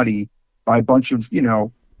dead body by a bunch of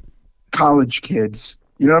college kids.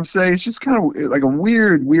 You know what I'm saying? It's just kind of like a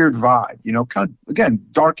weird vibe, kind of, again,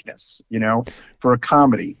 darkness, for a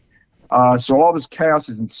comedy. So all this chaos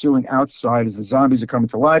is ensuing outside as the zombies are coming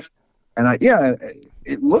to life. And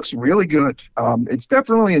it looks really good. It's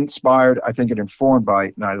definitely inspired, I think, and informed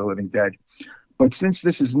by Night of the Living Dead. But since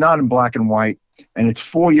this is not in black and white, and it's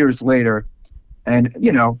 4 years later, and,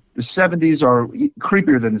 the 70s are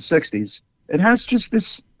creepier than the 60s, it has just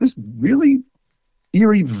this really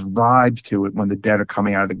eerie vibe to it when the dead are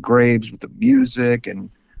coming out of the graves with the music and,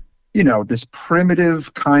 this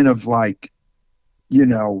primitive kind of like,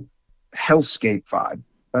 hellscape vibe.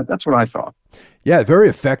 That's what I thought. Yeah, very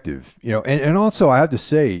effective. And also I have to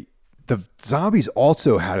say, the zombies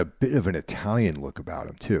also had a bit of an Italian look about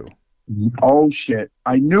them too. Oh shit!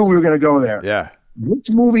 I knew we were gonna go there. Yeah. This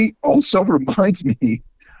movie also reminds me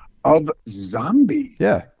of Zombie.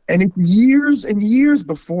 Yeah. And it's years and years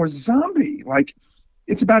before Zombie. Like,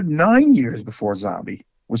 it's about 9 years before Zombie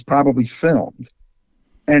was probably filmed.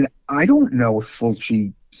 And I don't know if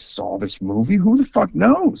Fulci saw this movie. Who the fuck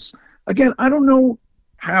knows? Again, I don't know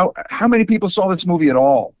how many people saw this movie at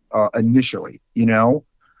all initially,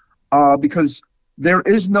 because there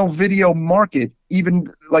is no video market.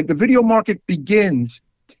 Even like the video market begins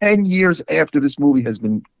 10 years after this movie has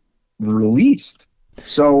been released.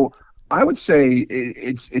 So I would say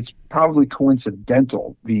it's probably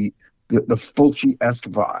coincidental, the Fulci-esque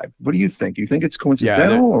vibe. What do you think? Do you think it's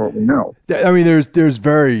coincidental or no? I mean, there's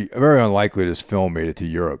very very unlikely this film made it to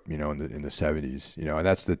Europe, in the 70s, and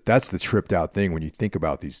that's the tripped out thing when you think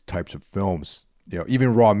about these types of films.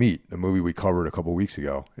 Even Raw Meat, the movie we covered a couple of weeks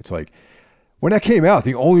ago, it's like when that came out,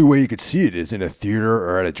 the only way you could see it is in a theater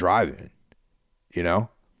or at a drive-in, Even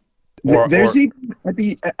at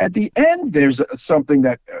the end, there's something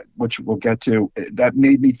that which we'll get to that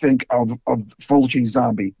made me think of Fulci's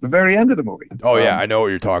Zombie. The very end of the movie. Oh yeah, I know what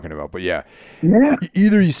you're talking about, but yeah.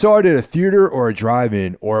 Either you saw it at a theater or a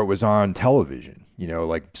drive-in, or it was on television.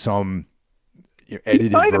 Like some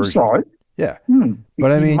edited version. Saw it. Yeah,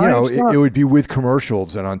 but I mean, it would be with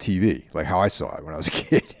commercials and on TV, like how I saw it when I was a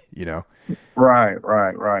kid.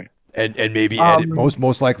 Right. And maybe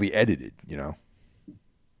most likely edited.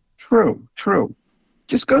 True.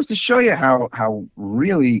 Just goes to show you how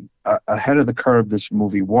really ahead of the curve this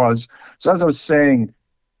movie was. So as I was saying,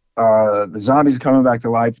 the zombies are coming back to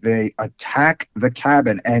life. They attack the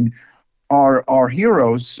cabin, and our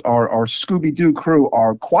heroes, our Scooby-Doo crew,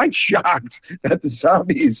 are quite shocked that the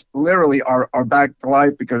zombies literally are back to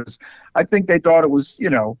life, because I think they thought it was,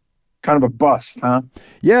 kind of a bust, huh?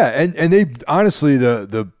 Yeah, and they honestly,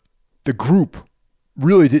 the group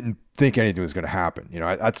really didn't think anything was going to happen.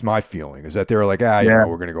 That's my feeling, is that they were like, we're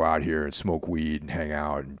going to go out here and smoke weed and hang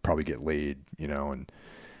out and probably get laid, and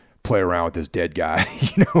play around with this dead guy,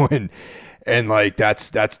 and like that's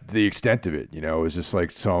the extent of it. It was just like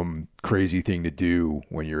some crazy thing to do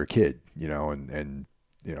when you're a kid, and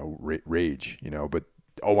rage, but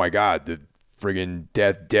oh my God, the friggin'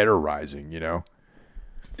 dead are rising,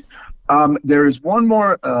 There is one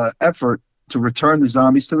more effort to return the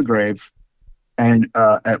zombies to the grave. And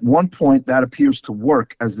at one point, that appears to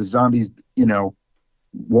work as the zombies,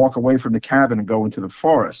 walk away from the cabin and go into the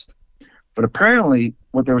forest. But apparently,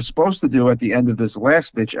 what they were supposed to do at the end of this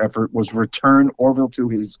last-ditch effort was return Orville to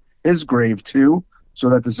his grave, too, so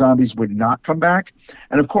that the zombies would not come back.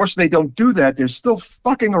 And, of course, they don't do that. They're still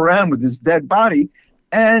fucking around with this dead body,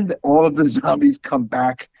 and all of the zombies come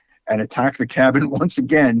back and attack the cabin once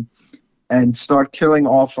again and start killing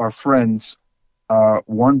off our friends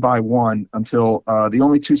one by one, until the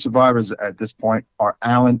only two survivors at this point are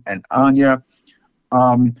Alan and Anya.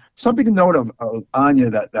 Something to note of Anya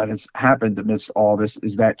that has happened amidst all this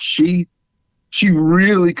is that she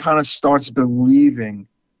really kind of starts believing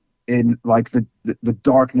in like the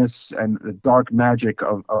darkness and the dark magic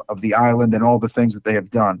of the island and all the things that they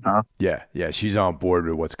have done, huh? Yeah, she's on board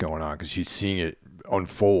with what's going on because she's seeing it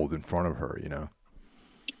unfold in front of her,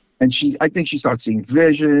 And I think she starts seeing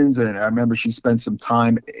visions, and I remember she spent some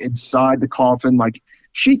time inside the coffin. Like,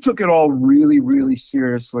 she took it all really, really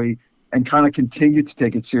seriously and kind of continued to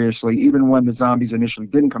take it seriously, even when the zombies initially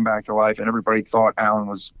didn't come back to life and everybody thought Alan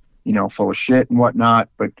was, full of shit and whatnot.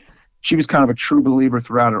 But she was kind of a true believer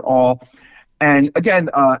throughout it all. And again,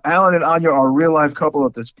 Alan and Anya are a real life couple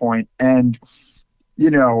at this point. And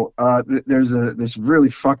there's this really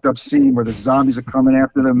fucked up scene where the zombies are coming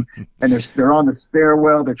after them, and they're on the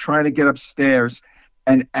stairwell. They're trying to get upstairs,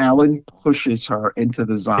 and Alan pushes her into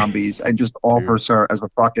the zombies and just offers her as a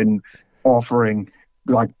fucking offering,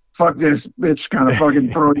 like, fuck this bitch, kind of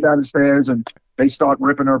fucking throwing down the stairs, and they start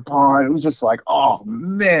ripping her apart. It was just like, oh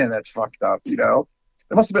man, that's fucked up. It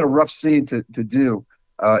must have been a rough scene to do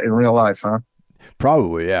in real life, huh?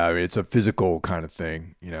 Probably, yeah. I mean, it's a physical kind of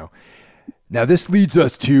thing, Now, this leads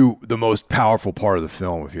us to the most powerful part of the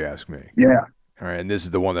film, if you ask me. Yeah. All right, and this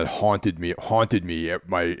is the one that haunted me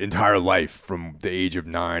my entire life from the age of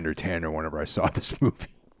 9 or 10 or whenever I saw this movie.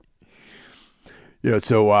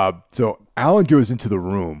 So Alan goes into the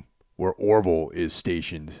room where Orville is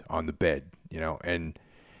stationed on the bed, and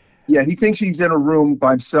yeah, he thinks he's in a room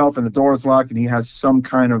by himself and the door is locked and he has some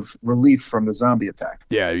kind of relief from the zombie attack.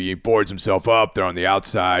 Yeah, he boards himself up. They're on the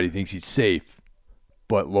outside. He thinks he's safe,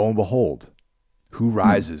 but lo and behold, who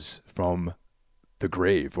rises from the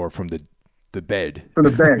grave or from the bed? From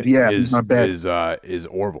the bed, yeah. is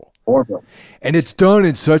Orville. Orville. And it's done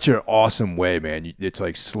in such an awesome way, man. It's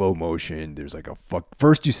like slow motion. There's like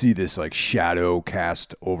first you see this like shadow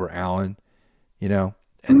cast over Alan, and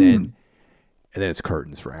then it's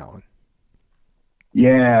curtains for Alan.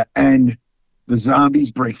 Yeah, and the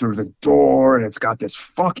zombies break through the door, and it's got this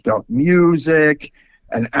fucked up music,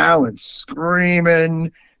 and Alan's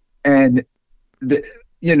screaming, and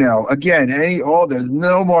again, there's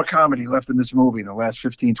no more comedy left in this movie in the last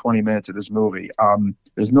 15, 20 minutes of this movie.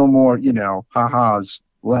 There's no more, ha-has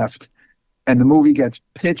left. And the movie gets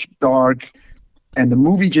pitch dark, and the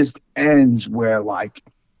movie just ends where, like,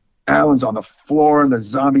 Alan's on the floor and the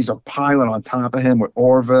zombies are piling on top of him with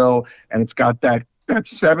Orville, and it's got that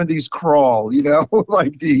 70s crawl,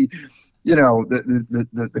 like the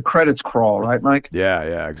credits crawl, right, Mike?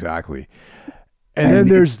 Yeah, exactly. And then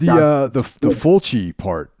there's the Fulci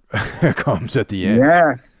part comes at the end.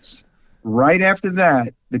 Yeah. Right after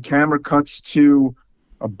that, the camera cuts to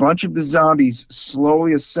a bunch of the zombies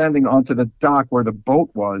slowly ascending onto the dock where the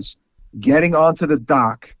boat was, getting onto the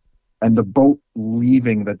dock, and the boat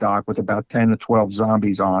leaving the dock with about 10 to 12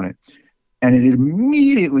 zombies on it. And it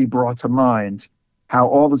immediately brought to mind how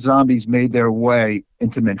all the zombies made their way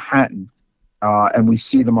into Manhattan. And we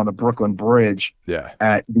see them on the Brooklyn Bridge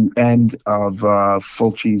at the end of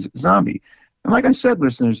Fulci's Zombie. And like I said,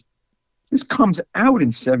 listeners, this comes out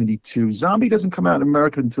in 72. Zombie doesn't come out in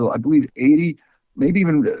America until, I believe, 80. Maybe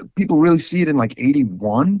even people really see it in like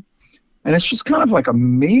 81. And it's just kind of like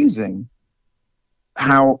amazing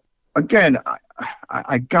how, again,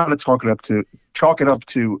 I got to chalk it up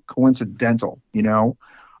to coincidental,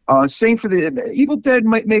 Same for the Evil Dead,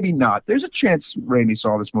 maybe not. There's a chance Raimi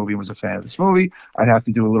saw this movie and was a fan of this movie. I'd have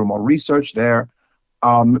to do a little more research there.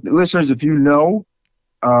 Listeners, if you know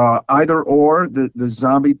either or the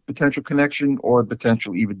zombie potential connection or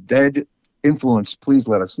potential Evil Dead influence, please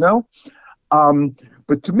let us know.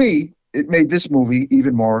 But to me, it made this movie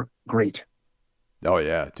even more great. Oh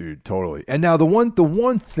yeah, dude, totally. And now the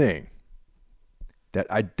one thing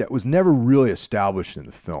that was never really established in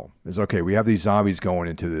the film is, okay, we have these zombies going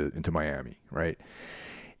into Miami, right?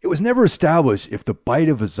 It was never established if the bite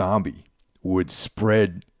of a zombie would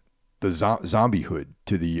spread the zombiehood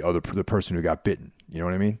to the person who got bitten. You know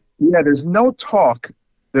what I mean? Yeah, there's no talk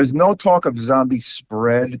of zombie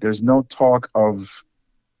spread. There's no talk of,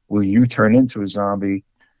 will you turn into a zombie,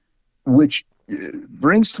 which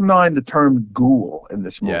brings to mind the term ghoul in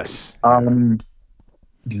this movie. Yes.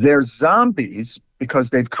 They're zombies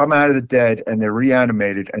because they've come out of the dead and they're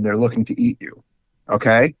reanimated and they're looking to eat you.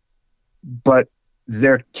 Okay? But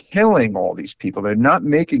they're killing all these people. They're not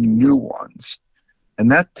making new ones.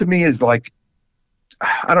 And that to me is like,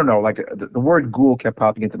 I don't know, like the word ghoul kept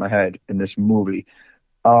popping into my head in this movie.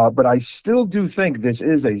 But I still do think this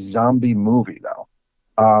is a zombie movie, though.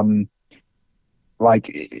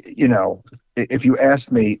 If you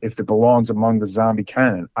asked me if it belongs among the zombie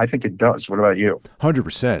canon, I think it does. What about you?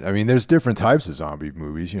 100%. I mean, there's different types of zombie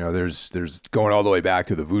movies. There's going all the way back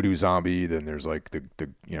to the voodoo zombie. Then there's like the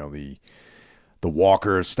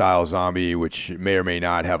Walker style zombie, which may or may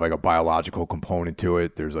not have like a biological component to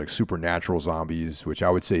it. There's like supernatural zombies, which I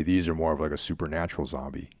would say these are more of like a supernatural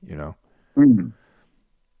zombie. Mm.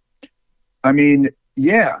 I mean,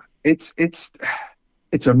 yeah, it's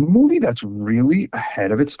a movie that's really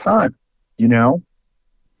ahead of its time.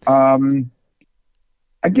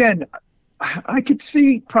 Again, I could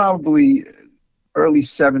see probably early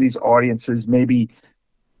 70s audiences maybe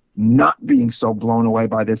not being so blown away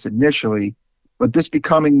by this initially, but this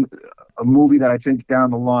becoming a movie that I think down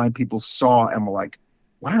the line people saw and were like,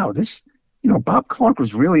 wow, this, Bob Clark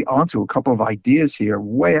was really onto a couple of ideas here,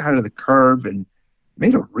 way ahead of the curve, and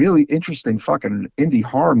made a really interesting fucking indie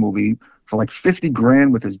horror movie for like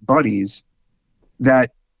 $50,000 with his buddies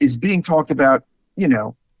that is being talked about,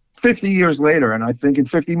 50 years later. And I think in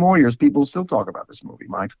 50 more years, people will still talk about this movie,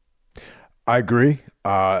 Mike. I agree.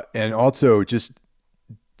 And also just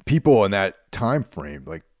people in that time frame,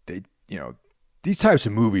 like they, these types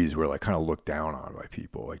of movies were like kind of looked down on by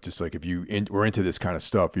people. Like, just like if you were into this kind of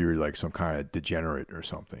stuff, you're like some kind of degenerate or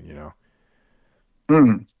something,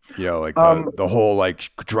 Mm. Like the whole like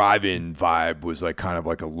drive-in vibe was like kind of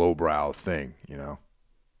like a lowbrow thing,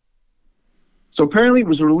 So apparently it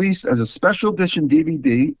was released as a special edition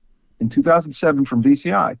DVD in 2007 from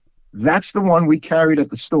VCI. That's the one we carried at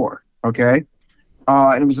the store, okay?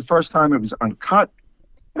 And it was the first time it was uncut.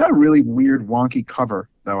 It had a really weird, wonky cover,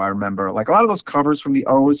 though, I remember. Like, a lot of those covers from the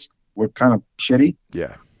O's were kind of shitty.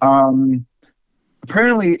 Yeah.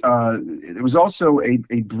 Apparently, it was also a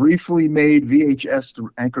briefly made VHS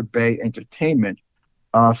through Anchor Bay Entertainment.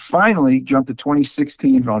 Finally, jumped to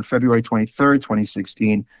 2016 on February 23rd,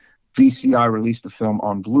 2016. VCI released the film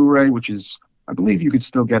on Blu-ray, which is, I believe you could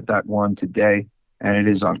still get that one today, and it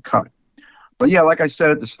is uncut. But yeah, like I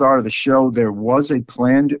said at the start of the show, there was a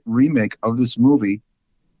planned remake of this movie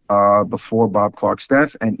before Bob Clark's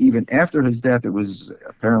death, and even after his death, it was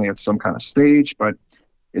apparently at some kind of stage, but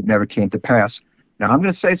it never came to pass. Now, I'm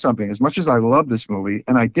going to say something. As much as I love this movie,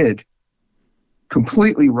 and I did,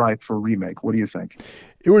 completely ripe for a remake. What do you think?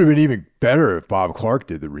 It would have been even better if Bob Clark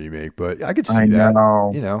did the remake, but I could I see that,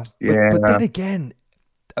 know. you know. But Yeah. then again,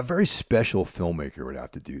 a very special filmmaker would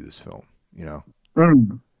have to do this film, you know.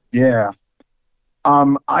 Mm, yeah.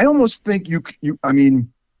 I almost think I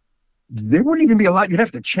mean, there wouldn't even be a lot you'd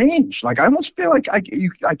have to change. Like, I almost feel like I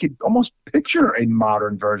could almost picture a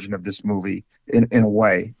modern version of this movie in a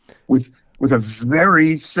way with a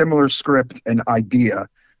very similar script and idea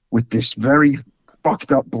with this very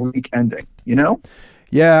fucked up bleak ending, you know?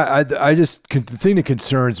 Yeah, I just the thing that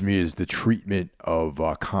concerns me is the treatment of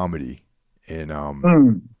comedy in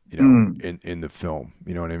Mm, you know mm. in the film.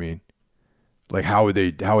 You know what I mean? Like how would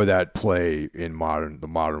that play in the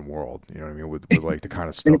modern world? You know what I mean? With like the kind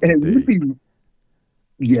of stuff And that it would they. be,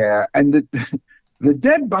 yeah, and the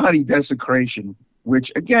dead body desecration,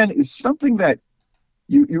 which again is something that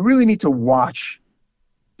you really need to watch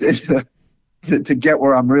to get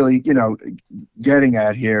where I'm really, getting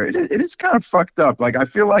at here. It is kind of fucked up. Like, I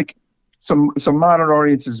feel like some modern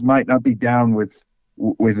audiences might not be down with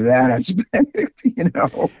that aspect,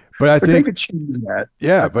 But I but they think could change that.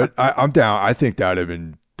 yeah, but I'm down. I think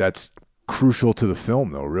that's crucial to the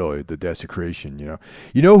film though. Really, the desecration. You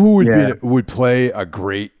know who Yeah. would play a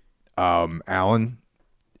great Alan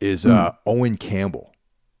is Mm. Owen Campbell.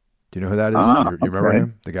 Do you know who that is? Ah, You remember okay.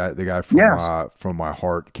 him? The guy Yes. from My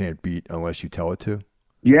Heart Can't Beat Unless You Tell It To.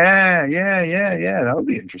 Yeah, yeah, yeah, yeah. That would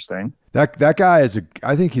be interesting. That guy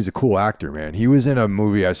I think he's a cool actor, man. He was in a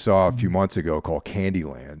movie I saw a few months ago called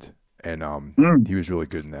Candyland, and Mm. he was really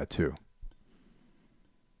good in that too.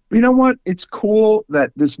 You know what? It's cool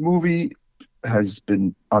that this movie has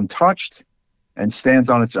been untouched and stands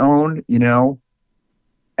on its own,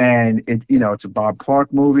 and it's a Bob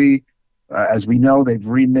Clark movie. As we know, they've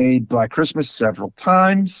remade Black Christmas several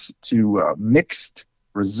times to mixed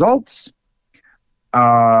results.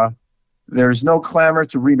 Uh, there's no clamor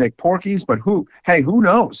to remake Porky's, but who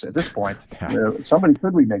knows at this point? Somebody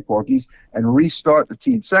could remake Porky's and restart the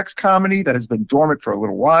teen sex comedy that has been dormant for a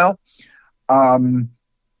little while. Um,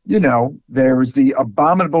 there was the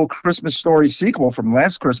abominable Christmas Story sequel from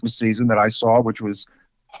last Christmas season that I saw, which was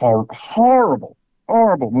horrible,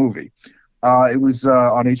 horrible movie. It was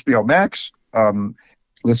on HBO Max.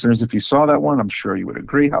 Listeners, if you saw that one, I'm sure you would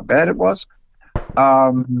agree how bad it was.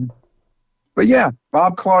 But yeah,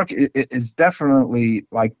 Bob Clark is definitely,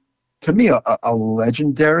 like, to me, a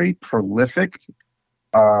legendary, prolific,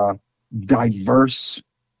 diverse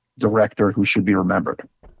director who should be remembered.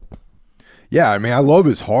 Yeah, I mean, I love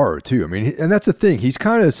his horror too. I mean, and that's the thing. He's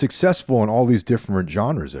kind of successful in all these different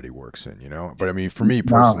genres that he works in, But I mean, for me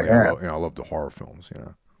personally, Yeah. I love the horror films,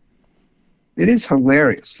 It is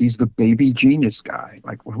hilarious. He's the baby genius guy.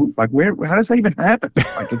 Like, where? How does that even happen?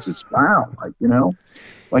 Like, it's just wow.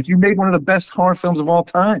 Like you made one of the best horror films of all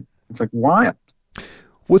time. It's like wild.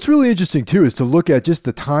 What's really interesting too is to look at just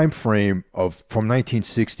the time frame from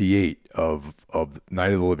 1968 of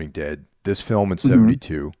Night of the Living Dead, this film in Mm-hmm.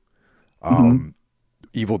 72, Mm-hmm.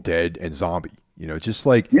 Evil Dead, and Zombie. Just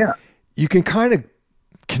like Yeah. you can kind of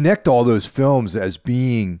connect all those films as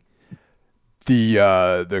being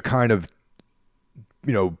the kind of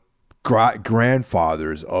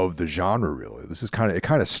grandfathers of the genre. Really, it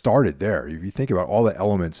kind of started there. If you think about all the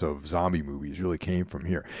elements of zombie movies, really came from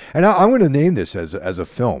here. And I'm going to name this as a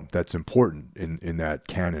film that's important in that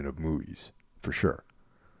canon of movies for sure.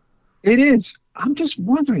 It is. I'm just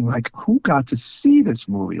wondering, like, who got to see this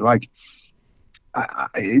movie? Like,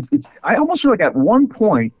 I almost feel like at one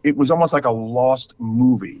point it was almost like a lost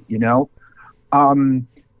movie,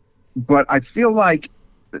 But I feel like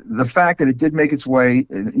the fact that it did make its way,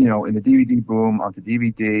 in the DVD boom onto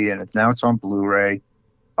DVD, and now it's on Blu-ray.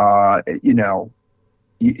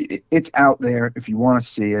 It's out there if you want to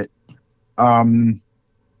see it.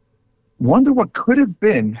 Wonder what could have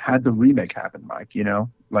been had the remake happened, Mike.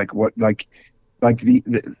 Like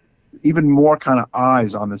the even more kind of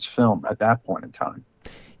eyes on this film at that point in time.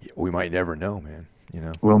 We might never know, man.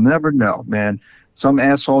 We'll never know, man. Some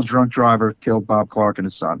asshole drunk driver killed Bob Clark and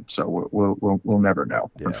his son, so we'll never know,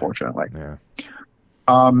 unfortunately. Yeah.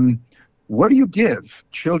 What do you give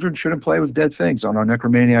Children Shouldn't Play with Dead Things on our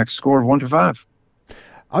Necromaniac score of 1 to 5?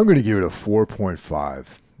 I'm going to give it a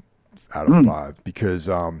 4.5 out of 5 because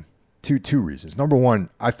two reasons. Number one,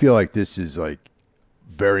 I feel like this is like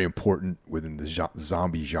very important within the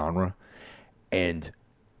zombie genre, and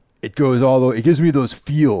it gives me those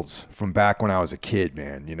feels from back when I was a kid,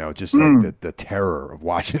 man. Just like the terror of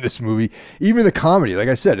watching this movie. Even the comedy, like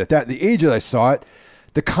I said, at the age that I saw it,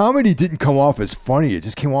 the comedy didn't come off as funny. It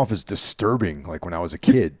just came off as disturbing, like when I was a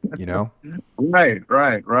kid. Right.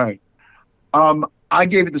 I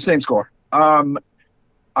gave it the same score.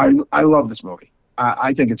 I love this movie.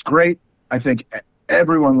 I think it's great. I think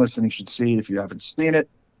everyone listening should see it if you haven't seen it.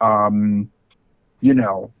 You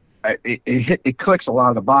know, it clicks a lot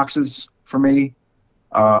of the boxes for me.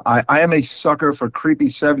 I am a sucker for creepy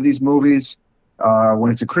 70s movies.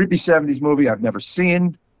 When it's a creepy 70s movie I've never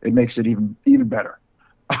seen, it makes it even better.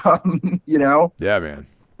 You know? Yeah, man.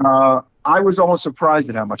 I was almost surprised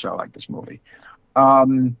at how much I like this movie.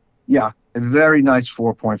 Yeah, a very nice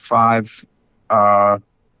 4.5.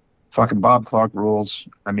 Fucking Bob Clark rules.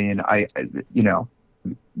 I mean, you know,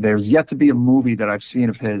 there's yet to be a movie that I've seen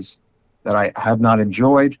of his that I have not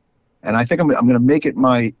enjoyed, and I think I'm going to make it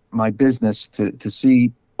my business to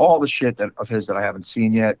see all the shit of his that I haven't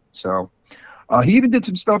seen yet. So he even did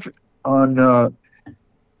some stuff on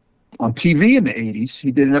TV in the 80s.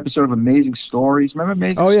 He did an episode of Amazing Stories. Remember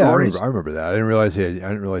Amazing Stories? I remember that. I didn't realize he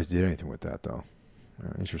did anything with that though.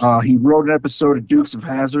 Interesting. He wrote an episode of Dukes of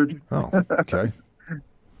Hazzard. Oh, okay.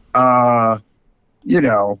 You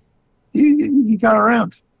know, he got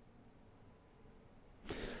around.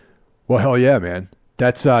 Well, hell yeah, man.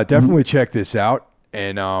 That's definitely check this out,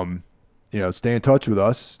 and you know, stay in touch with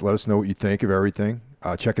us. Let us know what you think of everything.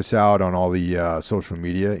 Check us out on all the social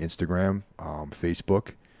media, Instagram, Facebook.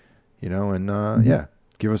 You know, and yeah,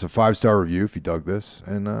 give us a 5-star review if you dug this,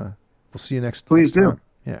 and we'll see you next. Please next do. Time.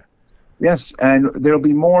 Yeah. Yes, and there'll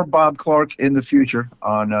be more Bob Clark in the future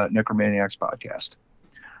on Necromaniacs podcast.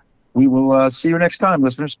 We will see you next time,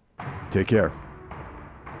 listeners. Take care.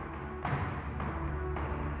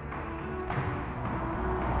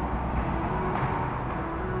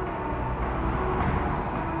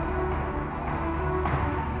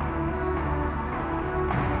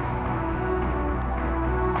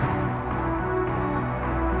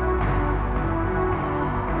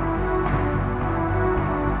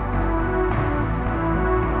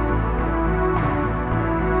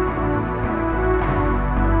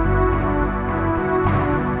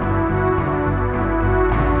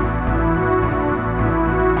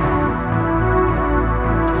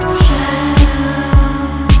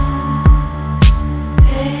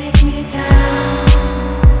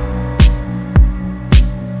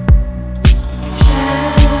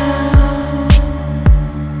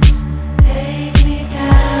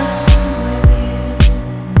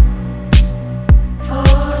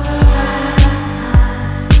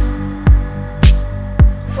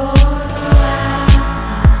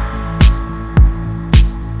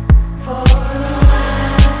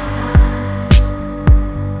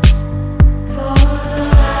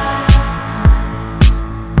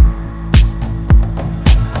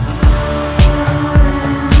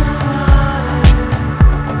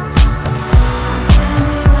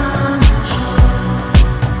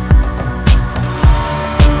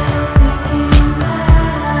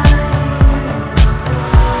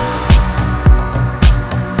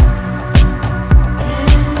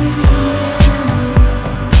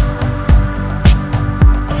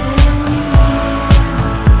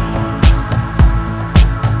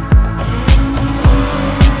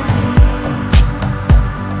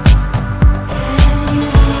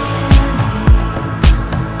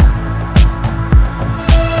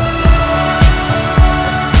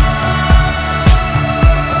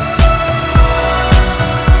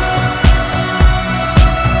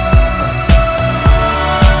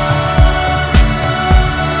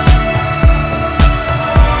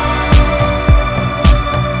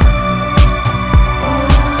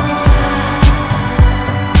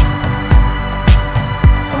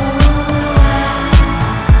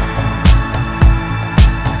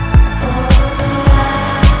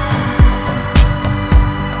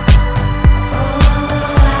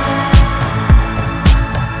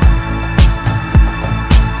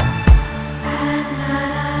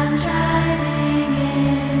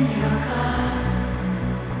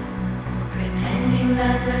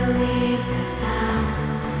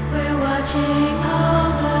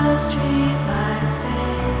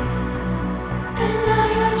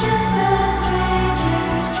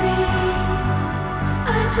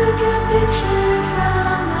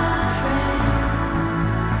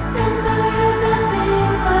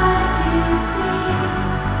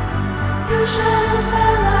 Your shadow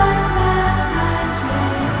fell like